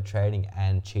that's perpetrating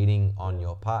and cheating on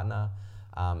your partner.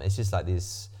 It's just like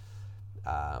this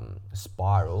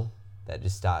spiral that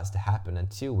just starts to happen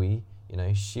until we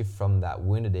shift from that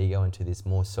wounded ego into this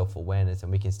more self-awareness,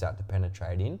 and we can start to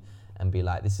penetrate in and be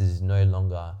like, this is no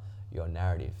longer your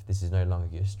narrative. This is no longer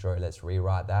your story. Let's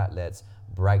rewrite that. Let's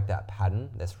break that pattern.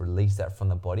 Let's release that from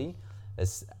the body.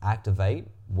 Let's activate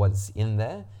what's in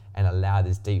there and allow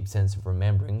this deep sense of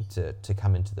remembering to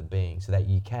come into the being, so that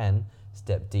you can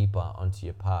step deeper onto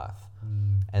your path.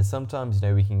 And sometimes,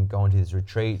 we can go into these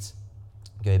retreats,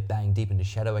 go bang deep into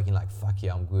shadow working, like, fuck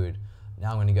yeah, I'm good.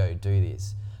 Now I'm going to go do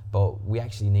this. But we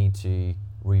actually need to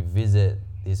revisit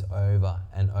this over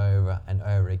and over and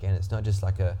over again. It's not just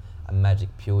like a magic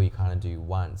pill you kind of do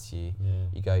once. You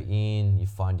go in, you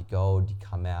find your gold, you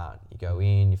come out. You go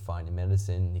in, you find your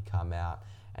medicine, you come out.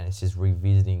 And it's just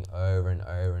revisiting over and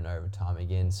over and over time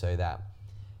again, so that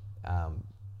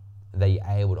you're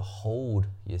able to hold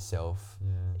yourself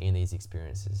in these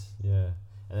experiences. Yeah.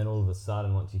 And then all of a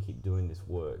sudden, once you keep doing this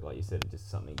work, like you said,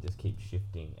 something just keeps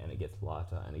shifting, and it gets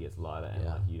lighter and it gets lighter, and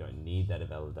like you don't need that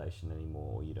validation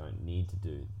anymore. You don't need to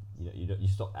do, you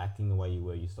stop acting the way you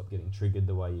were. You stop getting triggered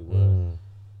the way you were. And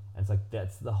it's like,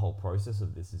 that's the whole process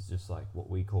of this. Is just like what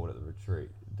we called at the retreat.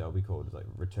 They'll be called like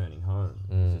returning home.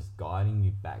 It's just guiding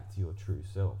you back to your true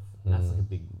self. And that's like a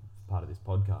big part of this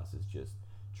podcast, is just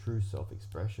true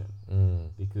self-expression.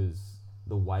 Because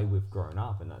the way we've grown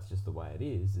up, and that's just the way it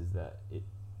is that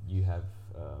you have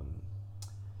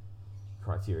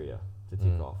criteria to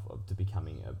tick off to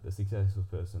becoming a successful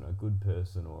person, a good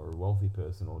person, or a wealthy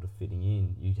person, or to fitting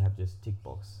in. You have just tick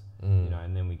box,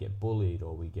 and then we get bullied,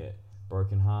 or we get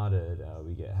brokenhearted,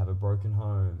 we have a broken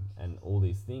home, and all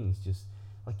these things. Just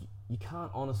like you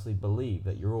can't honestly believe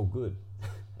that you're all good.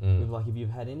 Like if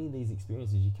you've had any of these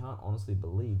experiences, you can't honestly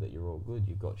believe that you're all good.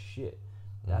 You've got shit.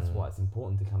 That's why it's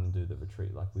important to come and do the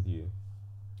retreat, like with you.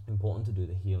 Important to do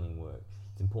the healing work.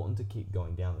 It's important to keep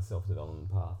going down the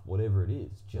self-development path, whatever it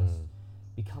is. Just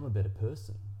become a better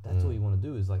person. That's all you want to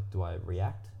do. Is like, do I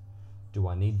react? Do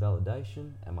I need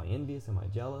validation? Am I envious? Am I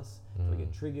jealous? Do I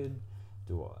get triggered?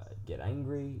 Do I get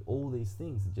angry? All these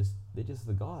things they're just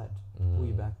the guide to pull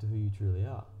you back to who you truly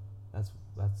are. That's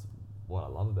what I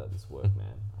love about this work,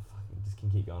 man. I fucking just can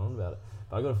keep going on about it.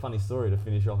 But I got a funny story to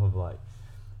finish off of, like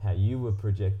how you were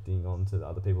projecting onto the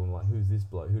other people. I'm like, who's this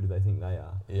bloke? Who do they think they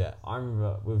are? Yeah. I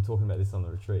remember we were talking about this on the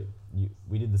retreat.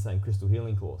 We did the same crystal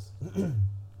healing course,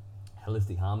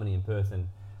 Holistic Harmony in Perth, and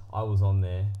I was on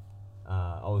there.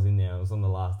 I was in there. I was on the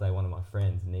last day. One of my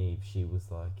friends, Neve, she was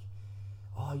like,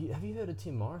 "Oh, have you heard of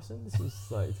Tim Morrison?" This was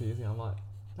like 2 years ago. I'm like,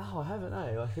 "No, I haven't.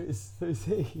 Like, who's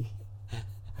he?"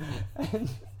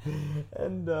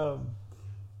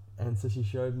 and so she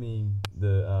showed me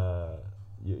the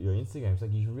your Instagram. It's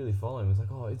like, you should really follow him. It's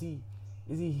like, oh, is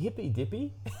he hippy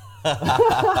dippy?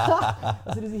 I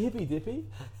said, is he hippy dippy?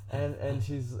 And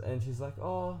she's like,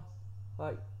 oh,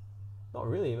 like, not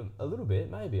really, a little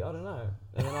bit, maybe, I don't know.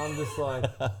 And then I'm just like,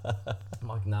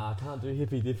 nah, I can't do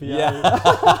hippy dippy.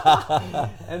 Yeah.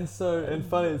 And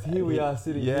funny is, here we are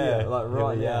sitting here, like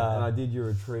right now, and I did your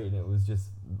retreat, and it was just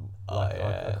like,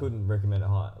 I couldn't recommend it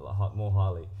more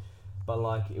highly. But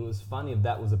like, it was funny if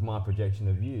that was my projection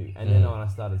of you. And then when I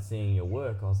started seeing your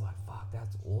work, I was like, fuck,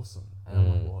 that's awesome. And I'm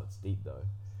like, well, it's deep though.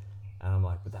 And I'm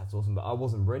like, but that's awesome. But I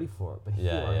wasn't ready for it. But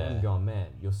here I am going, man,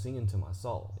 you're singing to my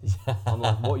soul. Yeah. I'm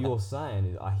like, what you're saying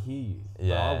is, I hear you.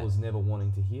 Yeah. But I was never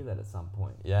wanting to hear that at some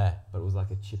point. Yeah. But it was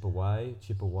like a chip away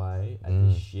at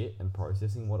this shit and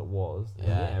processing what it was.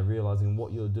 And realizing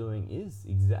what you're doing is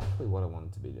exactly what I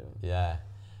wanted to be doing. Yeah.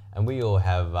 And we all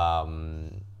have,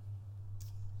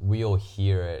 we all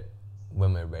hear it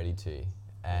when we're ready to.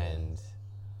 And,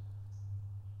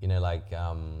 you know, like,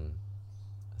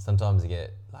 sometimes I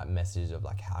get like messages of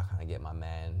like, how can I get my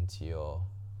man to your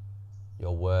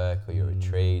work or your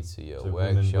retreats or your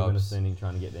workshops? Women are sending,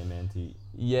 trying to get their man to you.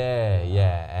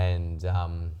 Yeah. And, you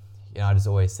know, I just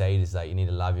always say just like, you need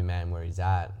to love your man where he's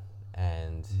at.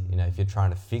 And, you know, if you're trying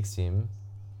to fix him,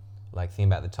 like think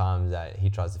about the times that he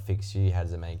tries to fix you, how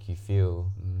does it make you feel?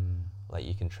 Like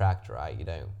you contract, right? You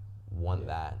don't want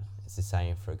that. It's the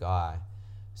same for a guy.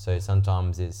 So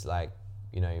sometimes it's like,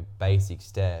 you know, basic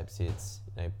steps. It's,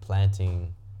 you know,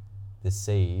 planting the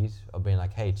seed of being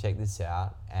like, hey, check this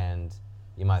out. And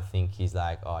you might think he's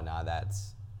like, oh, no,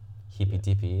 that's hippy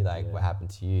dippy. Like what happened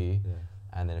to you? Yeah.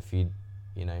 And then if you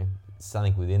know,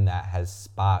 something within that has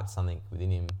sparked something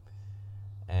within him.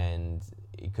 And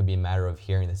it could be a matter of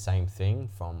hearing the same thing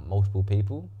from multiple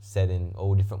people said in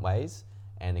all different ways.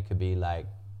 And it could be like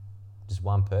just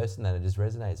one person that it just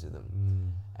resonates with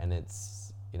them. And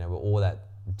it's, you know, we're all at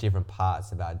different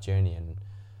parts of our journey. And,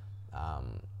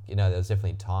 you know, there was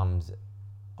definitely times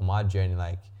on my journey,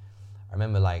 like, I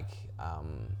remember like,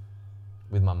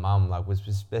 with my mum, like,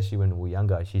 especially when we were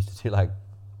younger, she used to do like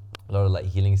a lot of like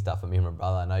healing stuff for me and my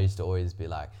brother. And I used to always be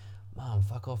like, Mom,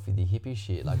 fuck off with your hippie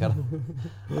shit. Like, I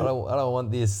don't want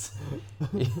this.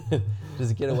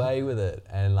 Just get away with it.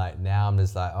 And like now I'm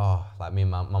just like, oh, like me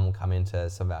and mum will come into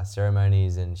some of our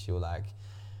ceremonies and she'll like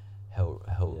help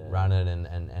run it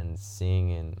and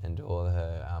sing and do all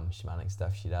her shamanic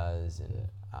stuff she does. And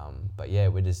but yeah,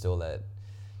 we're just all at,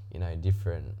 you know,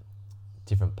 different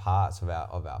parts of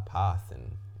our path. And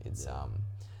it's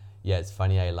it's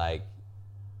funny, like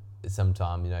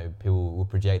sometimes, you know, people will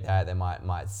project that, they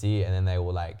might see it, and then they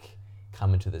will like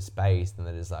come into the space and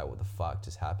they're just like, what the fuck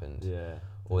just happened?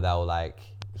 Or they'll like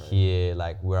hear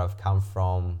like where I've come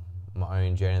from, my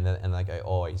own journey, and they go,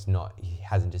 oh, he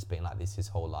hasn't just been like this his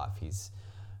whole life, he's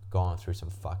gone through some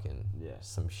fucking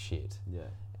some shit.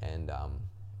 And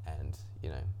you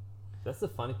know, that's the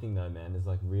funny thing though, man, is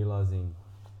like realizing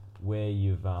where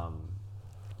you've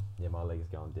my leg's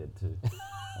going dead too.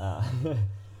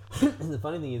 The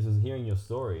funny thing was hearing your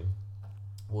story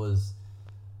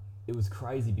it was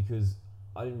crazy because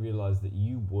I didn't realize that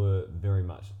you were very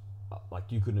much like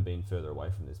you couldn't have been further away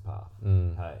from this path.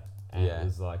 Hey, and it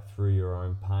was like through your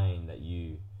own pain that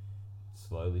you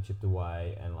slowly chipped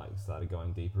away and like started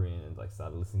going deeper in and like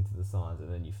started listening to the signs,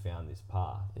 and then you found this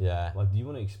path. Like, do you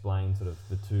want to explain sort of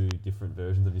the two different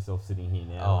versions of yourself sitting here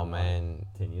now? Oh man,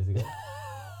 like 10 years ago.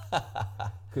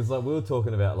 Because like we were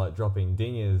talking about like dropping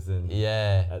dingers and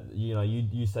you know,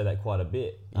 you say that quite a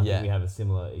bit. I think we have a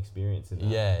similar experience in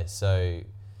that. So,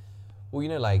 well, you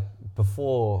know, like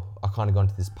before I kind of got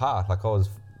into this path, like I was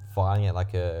fighting at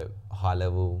like a high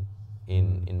level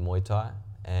in Muay Thai,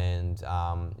 and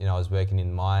you know, I was working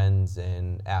in mines,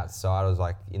 and outside I was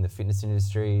like in the fitness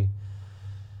industry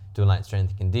doing like strength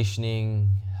and conditioning,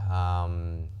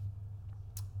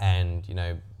 and you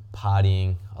know,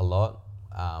 partying a lot.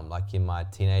 Like in my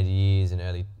teenage years and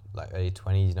early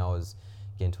 20s, you know, I was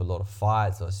getting into a lot of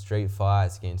fights, or street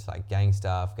fights, getting into like gang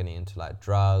stuff, getting into like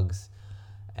drugs,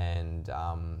 and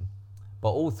but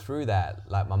all through that,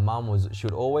 like my mum she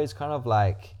would always kind of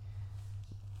like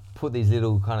put these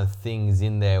little kind of things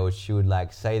in there, or she would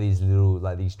like say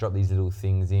drop these little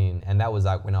things in, and that was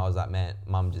like when I was like, man,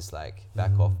 Mum, just like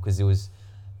back off, because there was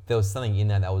something in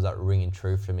that was like ringing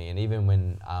true for me. And even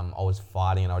when I was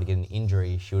fighting and I would get an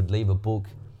injury, she would leave a book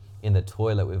in the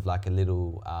toilet with like a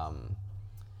little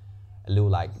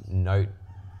like note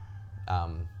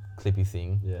clippy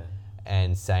thing,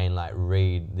 and saying like,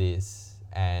 read this,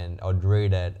 and I'd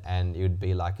read it, and it would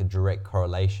be like a direct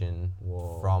correlation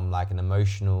from like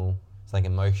emotional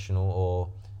or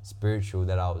spiritual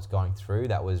that I was going through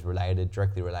that was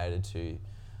directly related to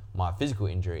my physical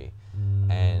injury.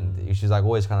 And she's like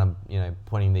always kind of, you know,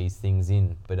 pointing these things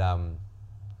in, but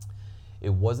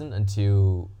it wasn't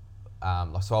until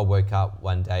so I woke up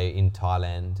one day in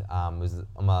Thailand. It was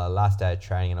on my last day of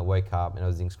training, and I woke up and I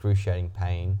was in excruciating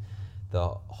pain. The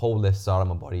whole left side of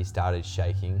my body started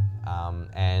shaking,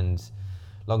 and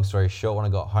long story short, when I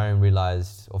got home,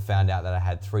 found out that I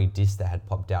had 3 discs that had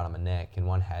popped out on my neck, and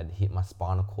one had hit my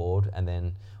spinal cord and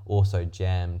then also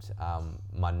jammed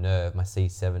my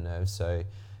C7 nerve. So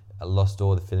I lost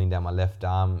all the feeling down my left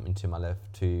arm into my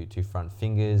left two front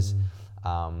fingers,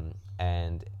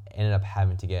 and ended up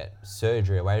having to get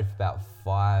surgery. I waited for about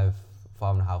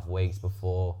 5.5 weeks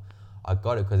before I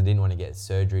got it, because I didn't want to get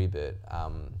surgery, but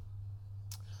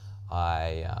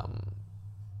I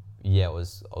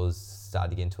was starting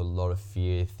to get into a lot of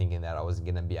fear, thinking that I wasn't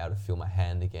going to be able to feel my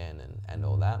hand again and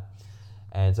all that.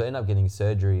 And so I ended up getting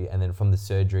surgery, and then from the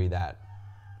surgery that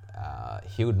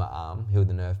healed my arm, healed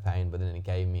the nerve pain, but then it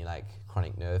gave me like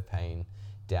chronic nerve pain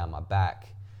down my back.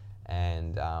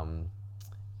 And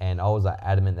I was like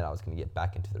adamant that I was going to get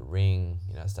back into the ring.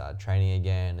 You know, I started training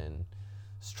again and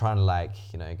was trying to like,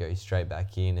 you know, go straight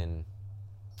back in, and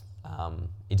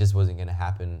it just wasn't going to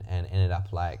happen, and ended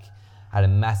up like had a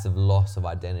massive loss of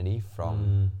identity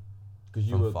from because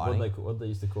you were fighting. What they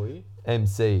used to call you?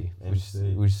 MC.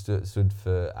 Which stood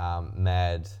for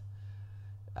mad.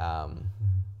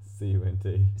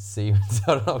 C-U-N-T. C-U-N-T.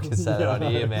 I don't know if I can say that on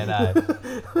here, man.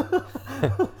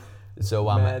 So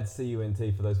mad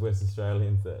C-U-N-T for those West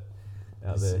Australians that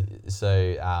out there. So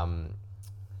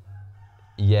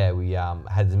we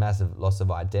had this massive loss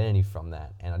of identity from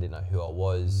that, and I didn't know who I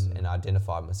was, and I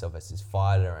identified myself as this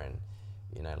fighter, and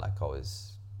you know, like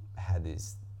had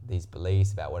these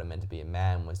beliefs about what it meant to be a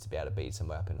man was to be able to beat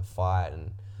somebody up in a fight, and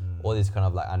all these kind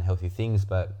of like unhealthy things.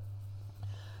 But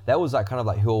that was like kind of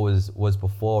like who I was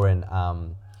before, and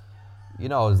you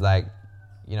know, I was like,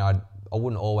 you know, I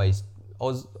wouldn't always. I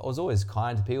was always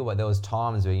kind to people, but there was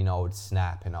times where, you know, I would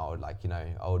snap, and I would like, you know,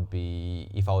 I would be,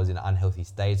 if I was in unhealthy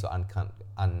states or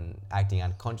acting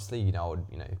unconsciously, you know, I would,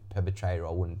 you know, perpetrate, or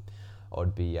I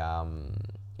would be,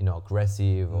 you know,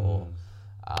 aggressive or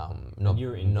not. And you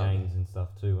were in gangs and stuff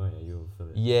too, weren't you? You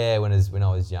were yeah, when I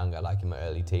was younger, like in my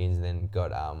early teens, and then got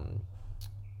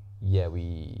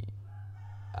we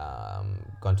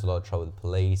got into a lot of trouble with the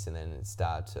police, and then it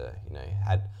started to, you know,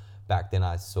 back then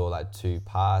I saw like two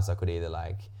paths. I could either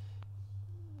like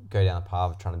go down the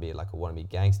path of trying to be like a wannabe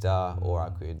gangster, or I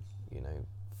could, you know,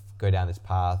 go down this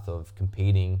path of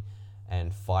competing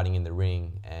and fighting in the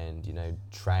ring, and, you know,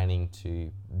 training to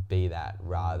be that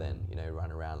rather than, you know, run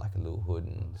around like a little hood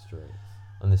and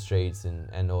on the streets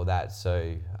and all that.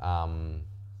 So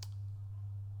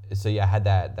yeah, I had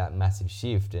that massive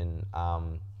shift, and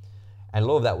a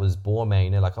lot of that was born, man. You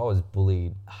know, like I was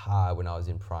bullied hard when I was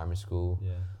in primary school.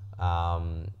 Yeah.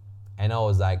 And I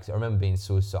was like, I remember being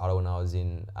suicidal when I was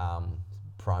in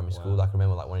primary school. Like I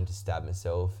remember like wanting to stab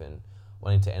myself and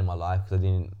wanting to end my life, because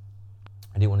I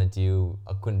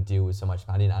couldn't deal with so much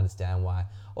pain. I didn't understand why.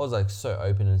 I was like so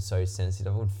open and so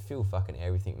sensitive. I would feel fucking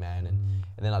everything, man. And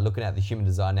then like looking at the human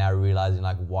design now, realizing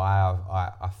like why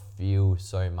I feel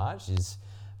so much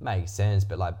makes sense.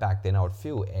 But like back then I would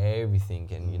feel everything,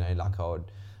 and you know, like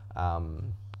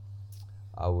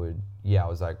I would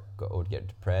get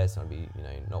depressed, and I'd be, you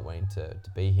know, not wanting to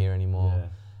be here anymore. Yeah.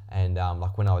 And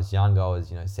like when I was younger, I was,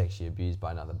 you know, sexually abused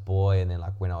by another boy, and then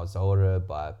like when I was older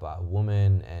by a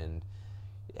woman, and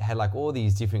had like all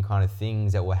these different kind of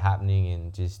things that were happening,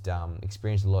 and just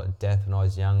experienced a lot of death when I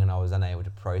was young, and I was unable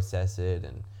to process it,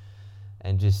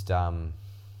 and just so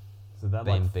that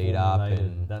being like beat up,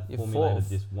 and that formulated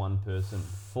this one person.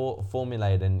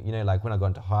 Formulated, and you know, like when I got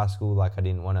into high school, like I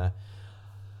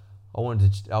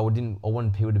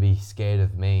wanted people to be scared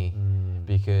of me,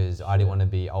 because I didn't want to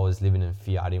be. I was living in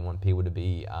fear. I didn't want people to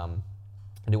be. I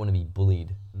didn't want to be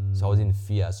bullied. So I was in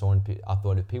fear. So I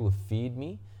thought if people feared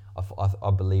me,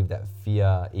 I believed that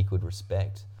fear equaled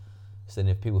respect. So then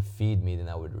if people feared me, then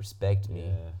they would respect me.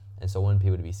 Yeah. And so I wanted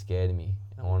people to be scared of me.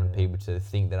 I wanted people to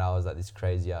think that I was like this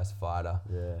crazy ass fighter.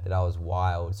 Yeah. That I was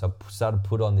wild. So I started to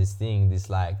put on this thing, this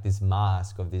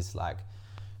mask of this like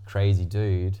crazy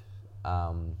dude.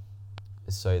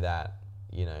 So that,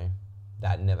 you know,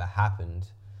 that never happened.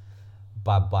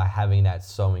 But by having that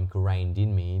so ingrained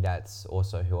in me, that's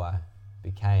also who I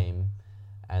became.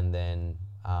 And then,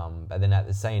 but then at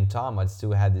the same time, I'd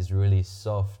still had this really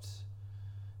soft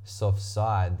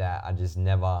side that I just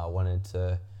never wanted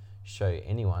to show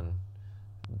anyone,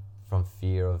 from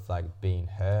fear of like being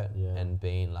hurt and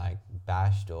being like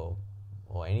bashed or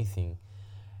anything.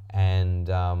 And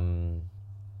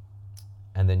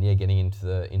then getting into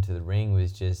the ring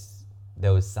was just,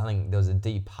 there was a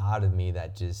deep part of me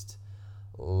that just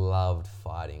loved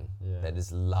fighting. That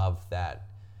just loved that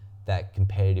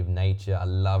competitive nature. I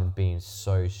loved being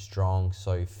so strong,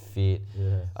 so fit.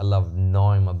 I loved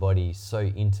knowing my body so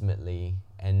intimately,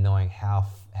 and knowing how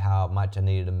much I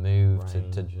needed to move,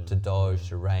 to dodge,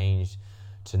 to range,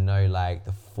 to know like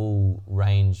the full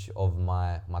range of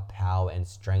my power and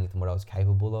strength and what I was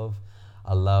capable of.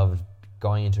 I loved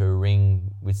going into a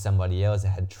ring with somebody else that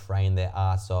had trained their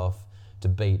ass off to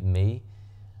beat me.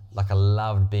 like I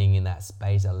loved being in that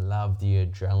space. I loved the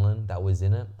adrenaline that was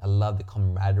in it. I loved the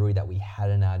camaraderie that we had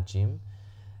in our gym.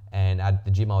 And at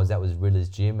the gym I was at was Riddler's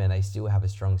gym, and they still have a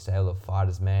strong stable of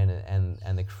fighters, man.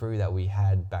 And the crew that we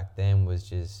had back then was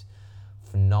just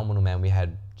phenomenal, man. We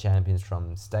had champions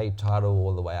from state title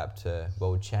all the way up to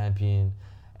world champion.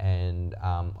 And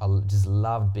I just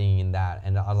loved being in that.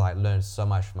 And I like learned so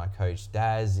much from my coach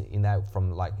Daz in that,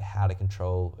 from like how to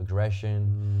control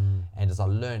aggression. And just I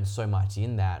learned so much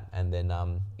in that. And then,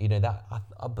 you know, that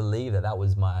I believe that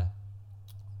was my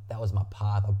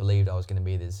path. I believed I was going to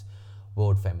be this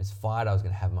world famous fighter. I was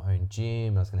going to have my own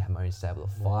gym. I was going to have my own stable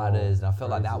of fighters. And I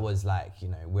felt like that was like, you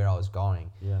know, where I was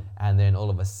going. Yeah. And then all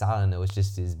of a sudden it was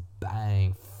just this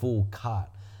bang, full cut.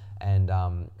 And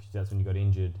that's when you got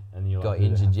injured. And you got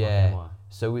injured, yeah.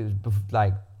 So we,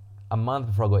 like a month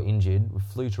before I got injured, we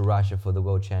flew to Russia for the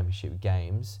World Championship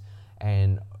Games.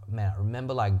 And man, I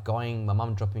remember like my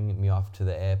mum dropping me off to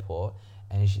the airport,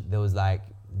 and there was like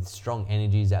strong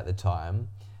energies at the time.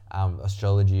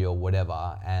 Astrology or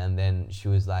whatever, and then she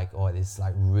was like, oh, this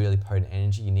like really potent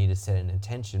energy, you need to set an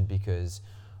intention, because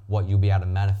what you'll be able to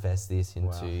manifest this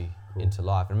into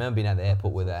life. I remember being at the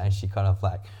airport with her, and she kind of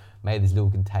like made this little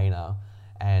container,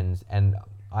 and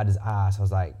I just asked, I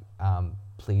was like,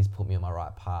 please put me on my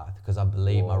right path, because I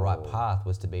believe my right path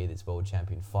was to be this world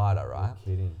champion fighter, right?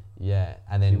 You're kidding. Yeah.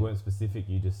 And then you weren't specific,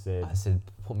 you just said, I said,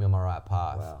 put me on my right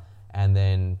path. Wow. And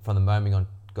then from the moment I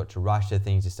got to Russia,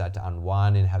 things just started to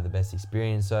unwind and have the best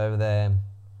experience over there.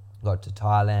 Got to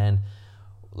Thailand,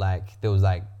 like there was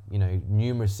like, you know,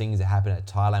 numerous things that happened at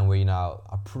Thailand where, you know,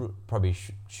 I probably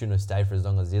shouldn't have stayed for as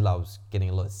long as I did. I was getting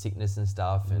a lot of sickness and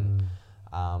stuff, and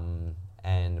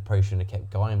probably shouldn't have kept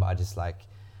going, but I just like,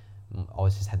 I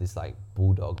always just had this like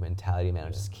bulldog mentality, man. I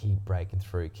just keep breaking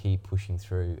through, keep pushing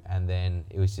through, and then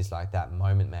it was just like that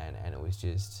moment, man, and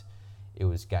it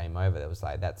was game over. It was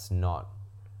like, that's not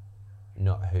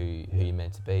who you're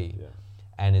meant to be. Yeah.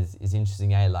 And it's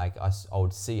interesting, like I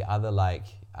would see other like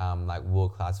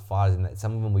world-class fighters, and that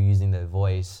some of them were using their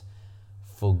voice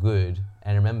for good,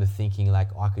 and I remember thinking like,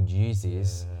 I could use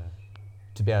this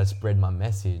to be able to spread my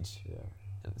message. Yeah.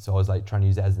 And so I was like trying to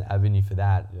use it as an avenue for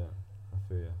that. Yeah, I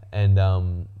feel you.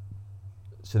 And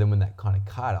so then when that kind of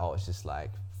cut, I was just like,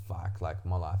 fuck, like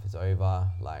my life is over,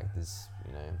 like this,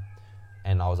 you know.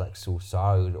 And I was like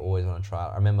suicidal, I would always want to try it.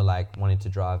 I remember like wanting to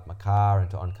drive my car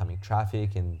into oncoming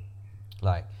traffic, and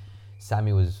like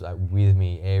Sammy was like with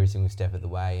me every single step of the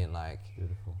way, and like,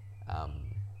 beautiful.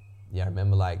 Yeah, I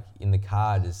remember like in the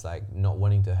car just like not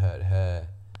wanting to hurt her.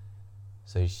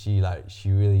 So she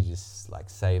really just like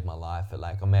saved my life. But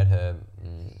like I met her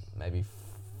maybe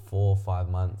 4 or 5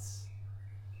 months,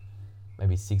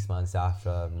 maybe 6 months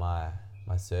after my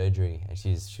my surgery, and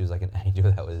she was like an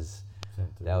angel that was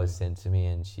sent to me,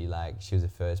 and she was the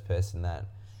first person that,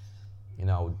 you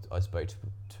know, I spoke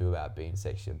to about being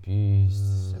sexually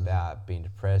abused, about being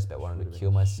depressed, about wanting to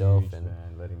kill myself, huge, and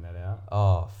man, letting that out.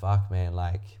 Oh fuck, man,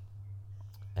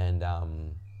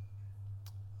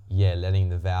 yeah, letting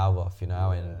the valve off, you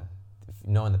know, and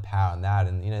knowing the power in that,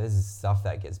 and you know, this is stuff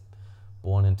that gets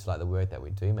born into like the work that we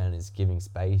do, man, is giving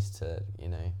space to, you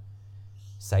know,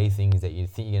 say things that you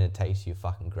think you're gonna take to your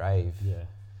fucking grave. Yeah.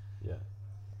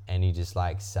 And you just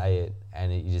like say it,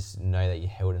 and you just know that you're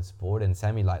held and supported. And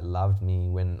Sammy like loved me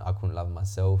when I couldn't love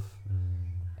myself,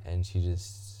 and she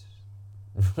just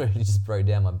really just broke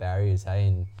down my barriers, hey.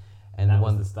 And that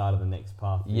was the start of the next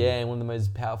path. Yeah, and one of the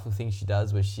most powerful things she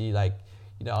does was she, like,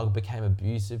 you know, I became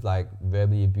abusive, like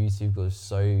verbally abusive. I was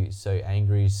so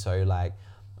angry, so like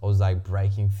I was like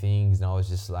breaking things, and I was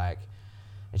just like,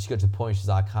 and she got to the point she's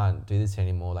like, I can't do this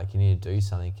anymore. Like, you need to do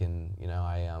something. And you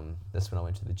know, that's when I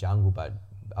went to the jungle. But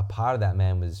a part of that,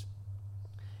 man, was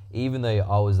even though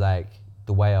I was like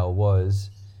the way I was,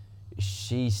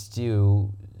 she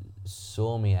still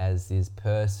saw me as this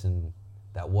person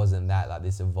that wasn't that, like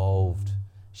this evolved.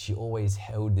 She always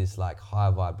held this like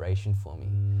high vibration for me.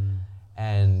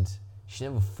 And she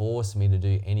never forced me to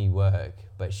do any work,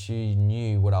 but she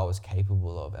knew what I was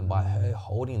capable of. And by her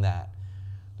holding that,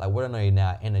 like what I know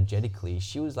now energetically,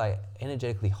 she was like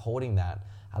energetically holding that,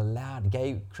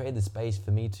 created the space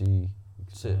for me to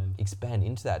expand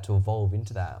into that, to evolve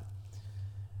into that.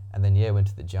 And then went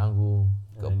to the jungle,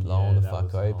 got blown the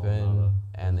fuck open,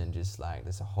 and then just like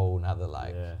there's a whole nother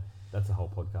like. Yeah, that's a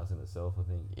whole podcast in itself, I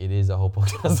think. It is a whole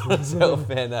podcast in itself,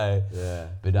 man. Yeah.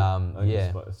 But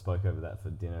I spoke over that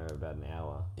for dinner about an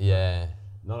hour. Yeah.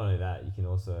 Not only that, you can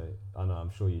also, I know,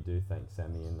 I'm sure you do thank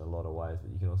Sammy in a lot of ways,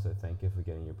 but you can also thank her for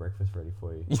getting your breakfast ready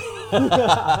for you.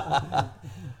 I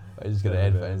just got the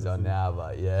headphones on now,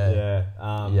 but yeah.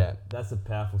 That's a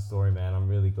powerful story, man. I'm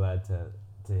really glad to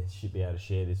be able to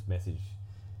share this message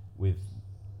with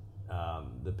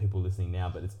the people listening now,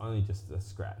 but it's only just a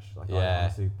scratch. Like, Yeah.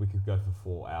 honestly, we could go for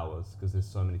 4 hours because there's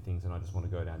so many things, and I just want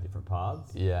to go down different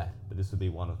paths. Yeah. But this would be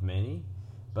one of many.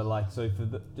 But like, so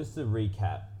just to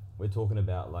recap, we're talking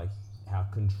about like how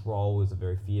control is a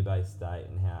very fear-based state,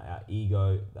 and how our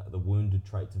ego, the wounded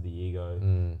traits of the ego,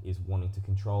 is wanting to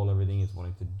control everything, is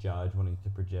wanting to judge, wanting to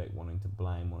project, wanting to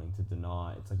blame, wanting to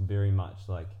deny. It's like very much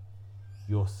like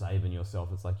you're saving yourself.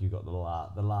 It's like you've got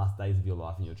the last days of your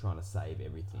life and you're trying to save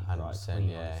everything, 100%, right? Cling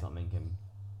yeah. onto something,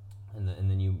 and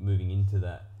then you're moving into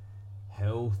that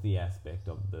healthy aspect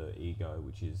of the ego,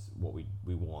 which is what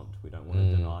we want. We don't want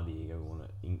to deny the ego. We want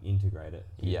to integrate it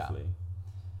beautifully.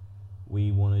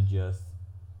 We want to just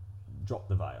drop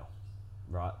the veil,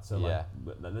 right? So like,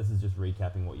 this is just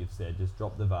recapping what you've said. Just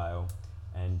drop the veil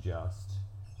and just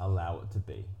allow it to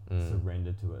be.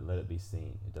 Surrender to it. Let it be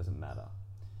seen. It doesn't matter.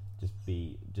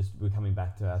 We're coming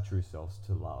back to our true selves,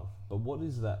 to love. But what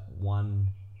is that one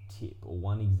tip or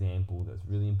one example that's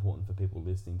really important for people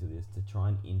listening to this to try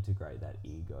and integrate that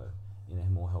ego in a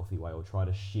more healthy way, or try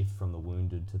to shift from the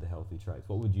wounded to the healthy traits?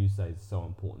 What would you say is so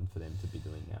important for them to be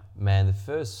doing now? Man, the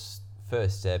first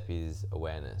step is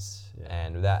awareness. Yeah.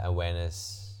 And without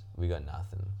awareness, we got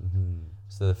nothing.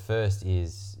 So the first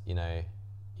is,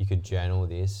 you could journal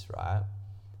this, right?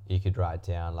 You could write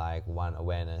down like one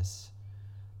awareness.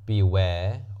 Be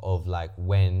aware of like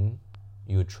when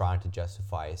you're trying to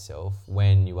justify yourself,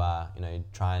 when you are,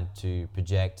 trying to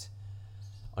project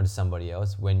onto somebody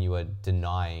else, when you are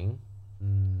denying.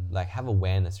 Like, have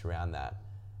awareness around that.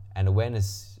 And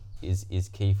awareness is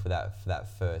key for that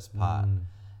first part.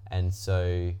 And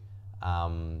so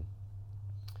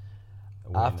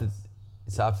after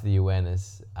the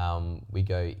awareness, we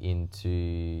go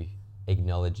into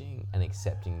acknowledging and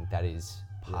accepting that is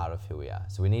part of who we are.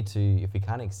 So we need to, if we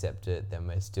can't accept it, then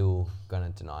we're still going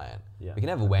to deny it. Yeah. We can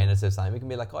have awareness of something. We can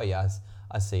be like, oh yes,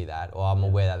 I see that, or I'm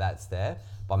aware that that's there,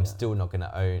 but I'm still not going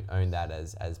to own that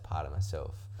as part of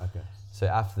myself. Okay. So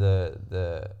after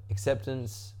the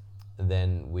acceptance,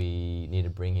 then we need to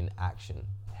bring in action.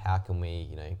 How can we,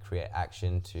 create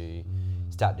action to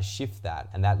start to shift that?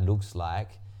 And that looks like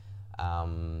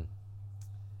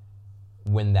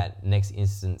when that next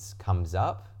instance comes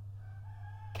up,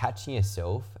 catching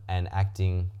yourself and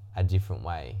acting a different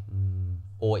way.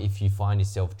 Or if you find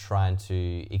yourself trying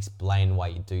to explain why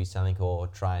you do something, or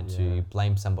trying to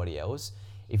blame somebody else,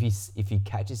 if you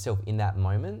catch yourself in that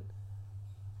moment,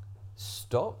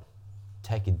 stop,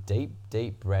 take a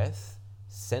deep breath,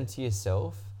 center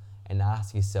yourself, and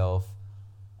ask yourself,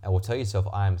 or tell yourself,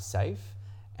 I am safe,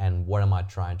 and what am I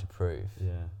trying to prove?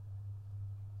 Yeah.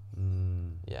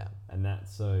 And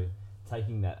that's, so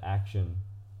taking that action,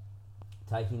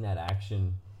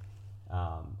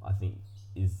 I think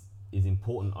is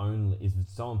important, is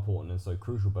so important and so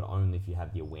crucial, but only if you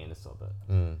have the awareness of it.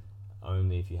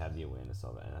 Only if you have the awareness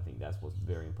of it. And I think that's what's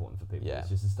very important for people. It's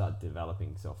just to start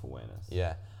developing self-awareness.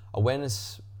 Yeah.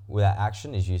 Awareness without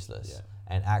action is useless. Yeah.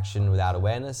 And action without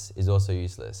awareness is also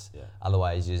useless. Yeah.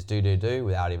 Otherwise, you just do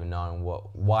without even knowing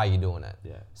why you're doing it.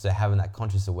 Yeah. So having that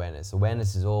conscious awareness.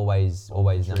 Awareness is always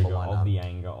number one. Of the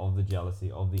anger, of the jealousy,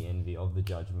 of the envy, of the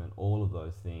judgment, all of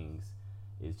those things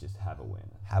is just have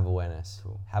awareness. Have awareness.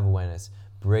 Cool. Have awareness.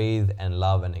 Breathe and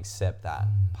love and accept that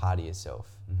part of yourself.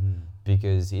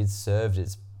 Because it's served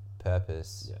its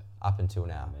purpose up until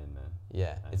now. Amen, man.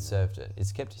 Yeah, Amen. it served it.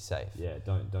 It's kept you safe. Yeah,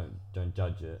 don't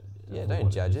judge it. Yeah,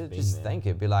 don't judge it. Just thank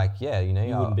it. Be like, you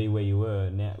wouldn't be where you are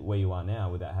now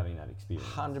without having that experience.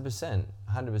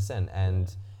 100%.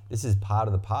 And this is part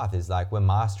of the path. Is like we're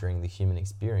mastering the human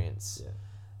experience. Yeah.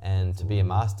 And to be a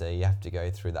master, you have to go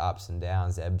through the ups and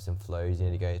downs, ebbs and flows. You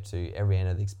need to go to every end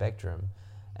of the spectrum,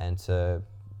 and to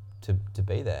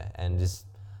be there and just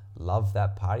love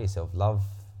that part of yourself. Love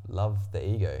the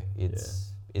ego.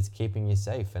 It's keeping you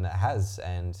safe, and it has.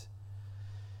 And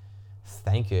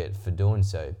thank it for doing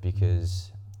so,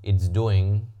 because it's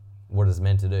doing what it's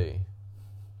meant to do.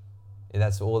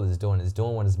 That's all it's doing. It's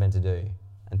doing what it's meant to do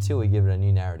until we give it a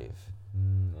new narrative.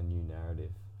 A new narrative.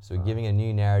 So we're giving a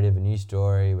new narrative, a new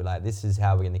story. We're like, this is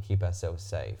how we're going to keep ourselves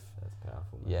safe. That's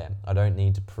powerful, man. Yeah. I don't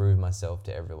need to prove myself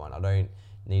to everyone. I don't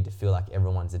need to feel like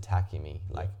everyone's attacking me.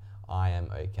 Like, I am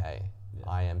okay. Yeah.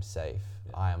 I am safe.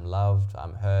 Yeah. I am loved.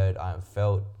 I'm heard. I am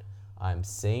felt. I am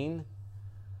seen.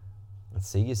 And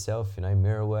see yourself,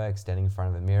 mirror work, standing in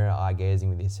front of a mirror, eye gazing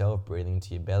with yourself, breathing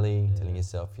into your belly, telling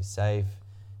yourself you're safe,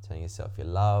 telling yourself you're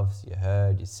loved, you're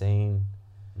heard, you're seen.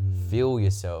 Feel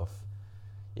yourself.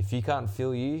 If you can't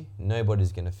feel you,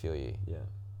 nobody's going to feel you. Yeah.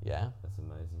 Yeah? That's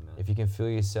amazing, man. If you can feel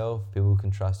yourself, people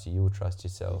can trust you. You will trust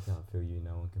yourself. If you can't feel you,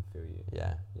 no one can feel you.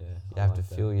 Yeah. Yeah. You have to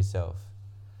feel yourself.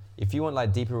 if you want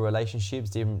like deeper relationships,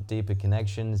 deeper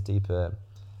connections, deeper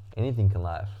anything in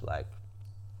life, like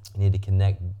you need to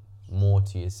connect more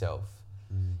to yourself.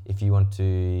 If you want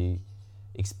to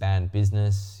expand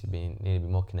business, you need to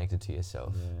be more connected to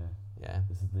yourself. Yeah.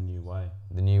 This is the new way.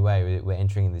 The new way. We're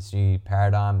entering this new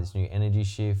paradigm, this new energy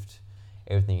shift,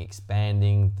 everything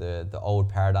expanding, the old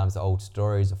paradigms, the old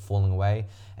stories are falling away,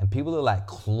 and people are like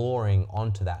clawing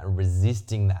onto that and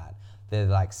resisting that. They're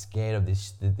like scared of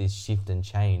this shift and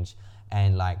change,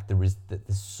 and like there's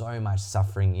so much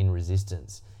suffering in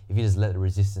resistance. If you just let the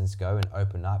resistance go and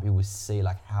open up, you will see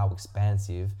like how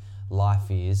expansive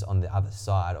life is on the other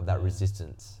side of that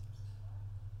resistance.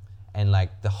 And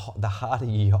like the harder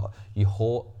you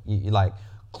like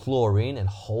claw in and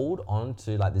hold on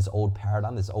to like this old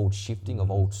paradigm, this old shifting of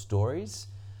old stories,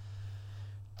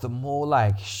 the more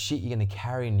like shit you're gonna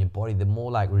carry in your body, the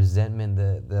more like resentment,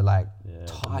 the like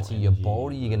tighter your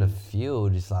body you're gonna feel.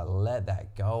 Just like let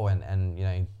that go and you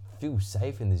know, feel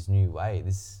safe in this new way.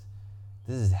 This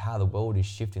is how the world is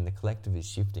shifting, the collective is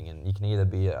shifting, and you can either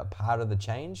be a part of the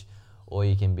change or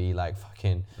you can be like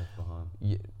fucking left behind.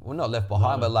 Well, not left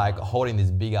behind, but like holding this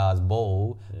big ass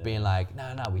ball, being like,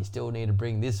 no, we still need to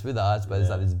bring this with us, but it's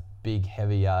like this big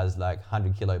heavy ass like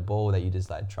 100 kilo ball that you just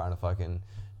like trying to fucking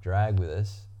drag with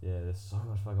us. Yeah, there's so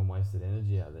much fucking wasted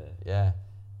energy out there. Yeah.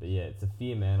 But yeah, it's a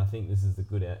fear, man. I think this is a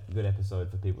good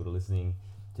episode for people to listening,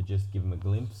 to just give them a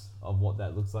glimpse of what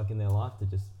that looks like in their life, to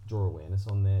just draw awareness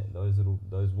on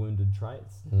those wounded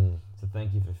traits. So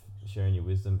thank you for sharing your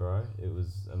wisdom, bro. It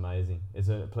was amazing. It's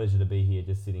a pleasure to be here,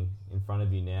 just sitting in front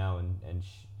of you now and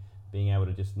being able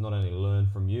to just not only learn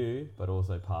from you, but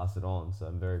also pass it on. So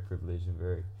I'm very privileged and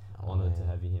very honoured to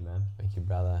have you here, man. Thank you,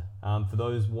 brother. For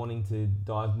those wanting to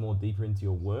dive more deeper into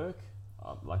your work,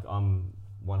 like I'm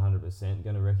 100%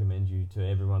 going to recommend you to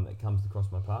everyone that comes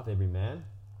across my path, every man.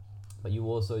 But you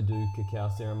also do cacao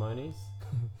ceremonies.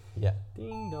 Yeah.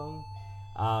 Ding dong.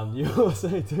 You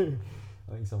also do,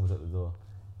 I think someone's at the door.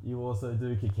 You also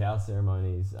do cacao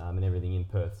ceremonies and everything in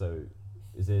Perth. So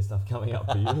is there stuff coming up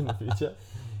for you in the future?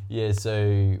 Yeah,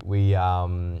 so we,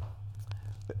 on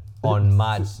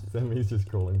March... Sammy's just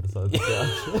crawling beside the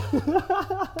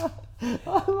couch.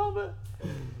 I love it.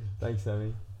 Thanks,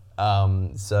 Sammy.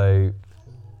 So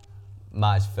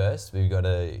March 1st, we've got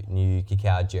a new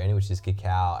cacao journey, which is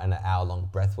cacao and an hour-long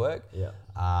breath work. Yeah.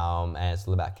 And it's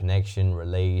all about connection,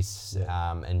 release,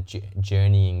 and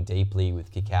journeying deeply with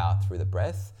cacao through the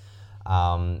breath.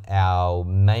 Our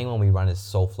main one we run is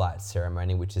soul flight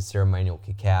ceremony, which is ceremonial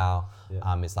cacao.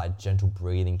 It's like gentle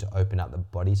breathing to open up the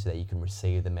body so that you can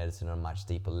receive the medicine on a much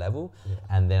deeper level.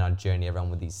 And then I journey everyone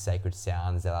with these sacred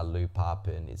sounds that I loop up,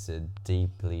 and it's a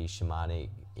deeply shamanic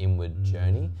inward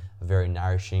journey, very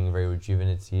nourishing, very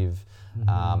rejuvenative,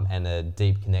 and a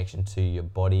deep connection to your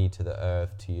body, to the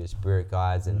earth, to your spirit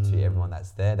guides, and to everyone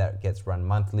that's there. That gets run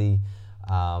monthly.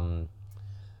 So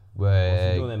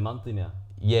you're doing them monthly now?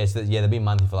 Yeah, so they've been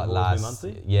monthly for like last.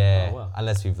 Monthly? Yeah, oh, wow.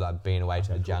 Unless we've like been away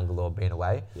to the jungle or been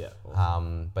away. Yeah.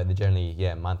 Awesome. But they're generally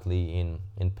monthly in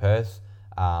Perth.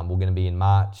 We're going to be in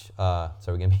March. So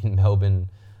we're going to be in Melbourne,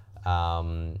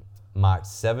 March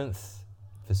 7th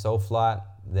for Soul Flight.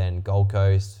 Then Gold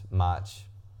Coast, March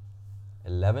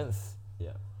 11th.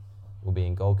 Yeah. We'll be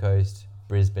in Gold Coast.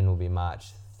 Brisbane will be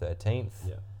March 13th.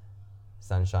 Yeah.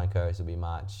 Sunshine Coast will be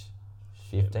March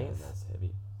 15th. Man, that's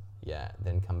heavy. Yeah,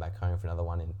 then come back home for another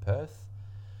one in Perth.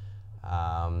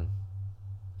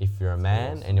 If you're a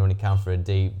man and you want to come for a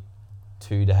deep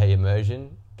 2-day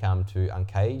immersion, come to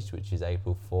Uncaged, which is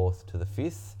April 4th to the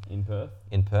 5th. In Perth?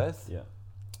 In Perth. Yeah.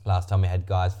 Last time we had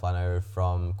guys flying over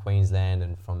from Queensland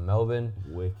and from Melbourne.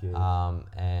 Wicked.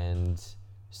 And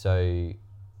so,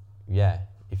 yeah,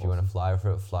 if you want to fly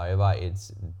over,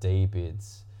 it's deep,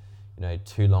 it's,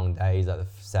 2 long days, like the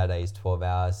Saturday's 12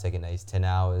 hours, second day's 10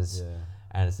 hours. Yeah.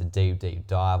 And it's a deep, deep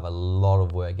dive. A lot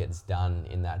of work gets done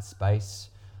in that space.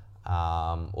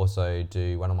 Also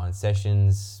do one-on-one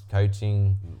sessions,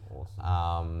 coaching.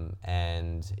 Awesome.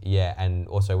 And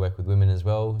also work with women as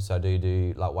well. So I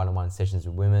do like one-on-one sessions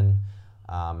with women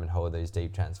and hold those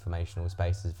deep transformational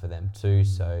spaces for them too.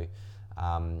 So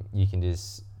you can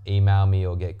just email me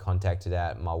or get contacted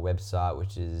at my website,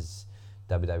 which is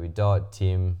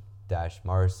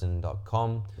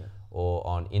www.tim-morrison.com. Yeah. Or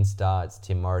on Insta, it's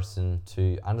Tim Morrison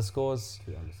 2 underscores.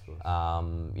 2 underscores.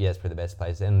 It's probably the best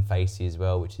place. And Facey as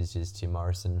well, which is just Tim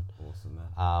Morrison. Awesome,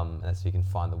 man. That's so you can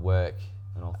find the work.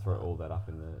 And I'll throw all that up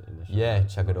in the show. Yeah,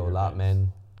 chuck it all up,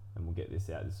 man. And we'll get this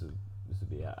out. This will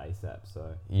be out ASAP.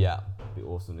 So yeah, it'd be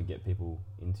awesome to get people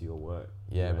into your work.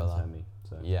 Yeah, brother. Sammy,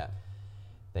 so. Yeah.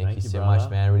 Thank you so brother. much,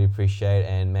 man. I really appreciate it.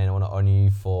 And man, I want to honor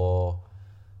you for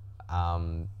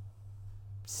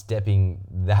stepping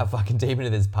that fucking deep into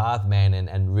this path, man,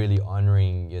 and really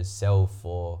honoring yourself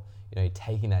for, you know,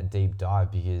 taking that deep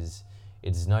dive, because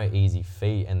it's no easy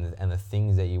feat, and the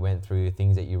things that you went through,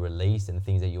 things that you released, and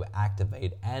things that you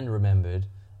activated and remembered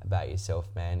about yourself,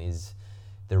 man, is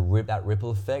that ripple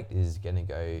effect is gonna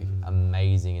go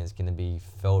amazing. It's gonna be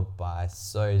felt by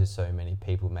so many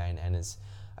people, man, and it's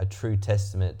a true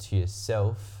testament to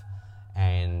yourself,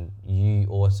 and you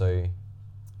also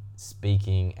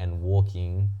speaking and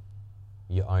walking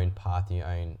your own path, your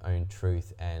own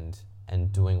truth, and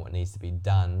doing what needs to be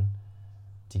done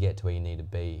to get to where you need to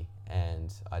be.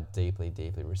 And I deeply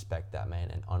respect that,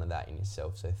 man, and honor that in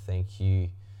yourself. So thank you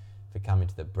for coming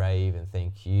to the Brave, and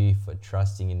thank you for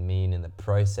trusting in me and in the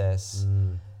process,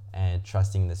 and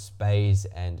trusting in the space,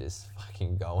 and just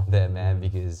fucking going there, man,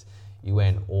 because you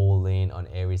went all in on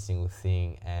every single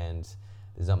thing, and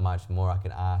there's not much more I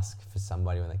can ask for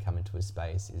somebody when they come into a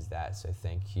space is that. So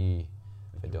thank you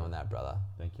for doing that, brother.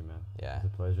 Thank you, man. Yeah. It's a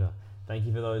pleasure. Thank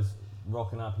you for those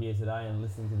rocking up here today and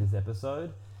listening to this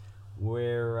episode. I'm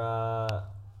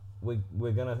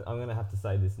gonna have to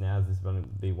say this now, as this is going to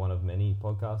be one of many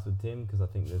podcasts with Tim, because I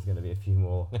think there's going to be a few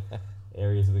more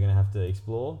areas that we're going to have to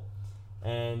explore.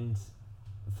 And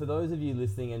for those of you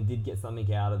listening and did get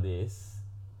something out of this,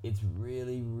 it's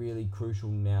really crucial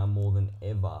now more than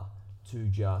ever to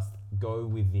just go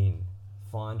within,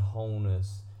 find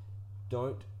wholeness.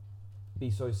 Don't be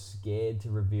so scared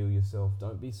to reveal yourself.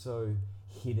 Don't be so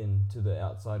hidden to the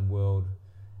outside world.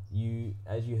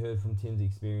 As you heard from Tim's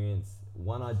experience,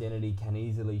 one identity can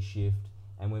easily shift,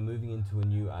 and we're moving into a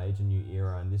new age, a new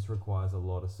era, and this requires a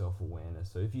lot of self-awareness.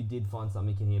 So if you did find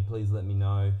something in here, please let me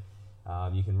know.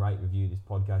 You can rate, review this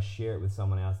podcast, share it with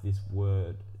someone else. These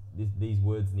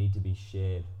words need to be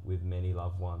shared with many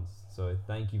loved ones. So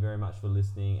thank you very much for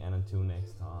listening, and until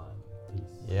next time,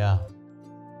 peace. Yeah.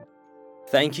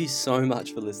 Thank you so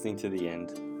much for listening to the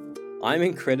end. I'm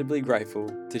incredibly grateful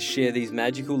to share these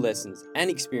magical lessons and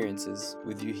experiences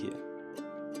with you here.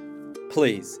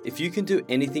 Please, if you can do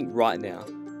anything right now,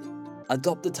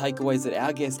 adopt the takeaways that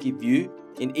our guests give you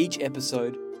in each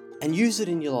episode and use it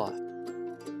in your life.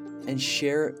 And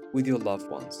share it with your loved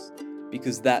ones,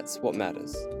 because that's what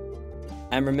matters.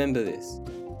 And remember this,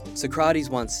 Socrates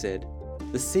once said,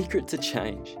 the secret to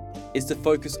change is to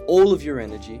focus all of your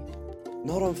energy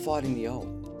not on fighting the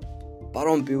old, but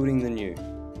on building the new.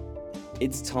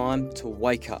 It's time to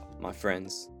wake up, my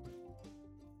friends.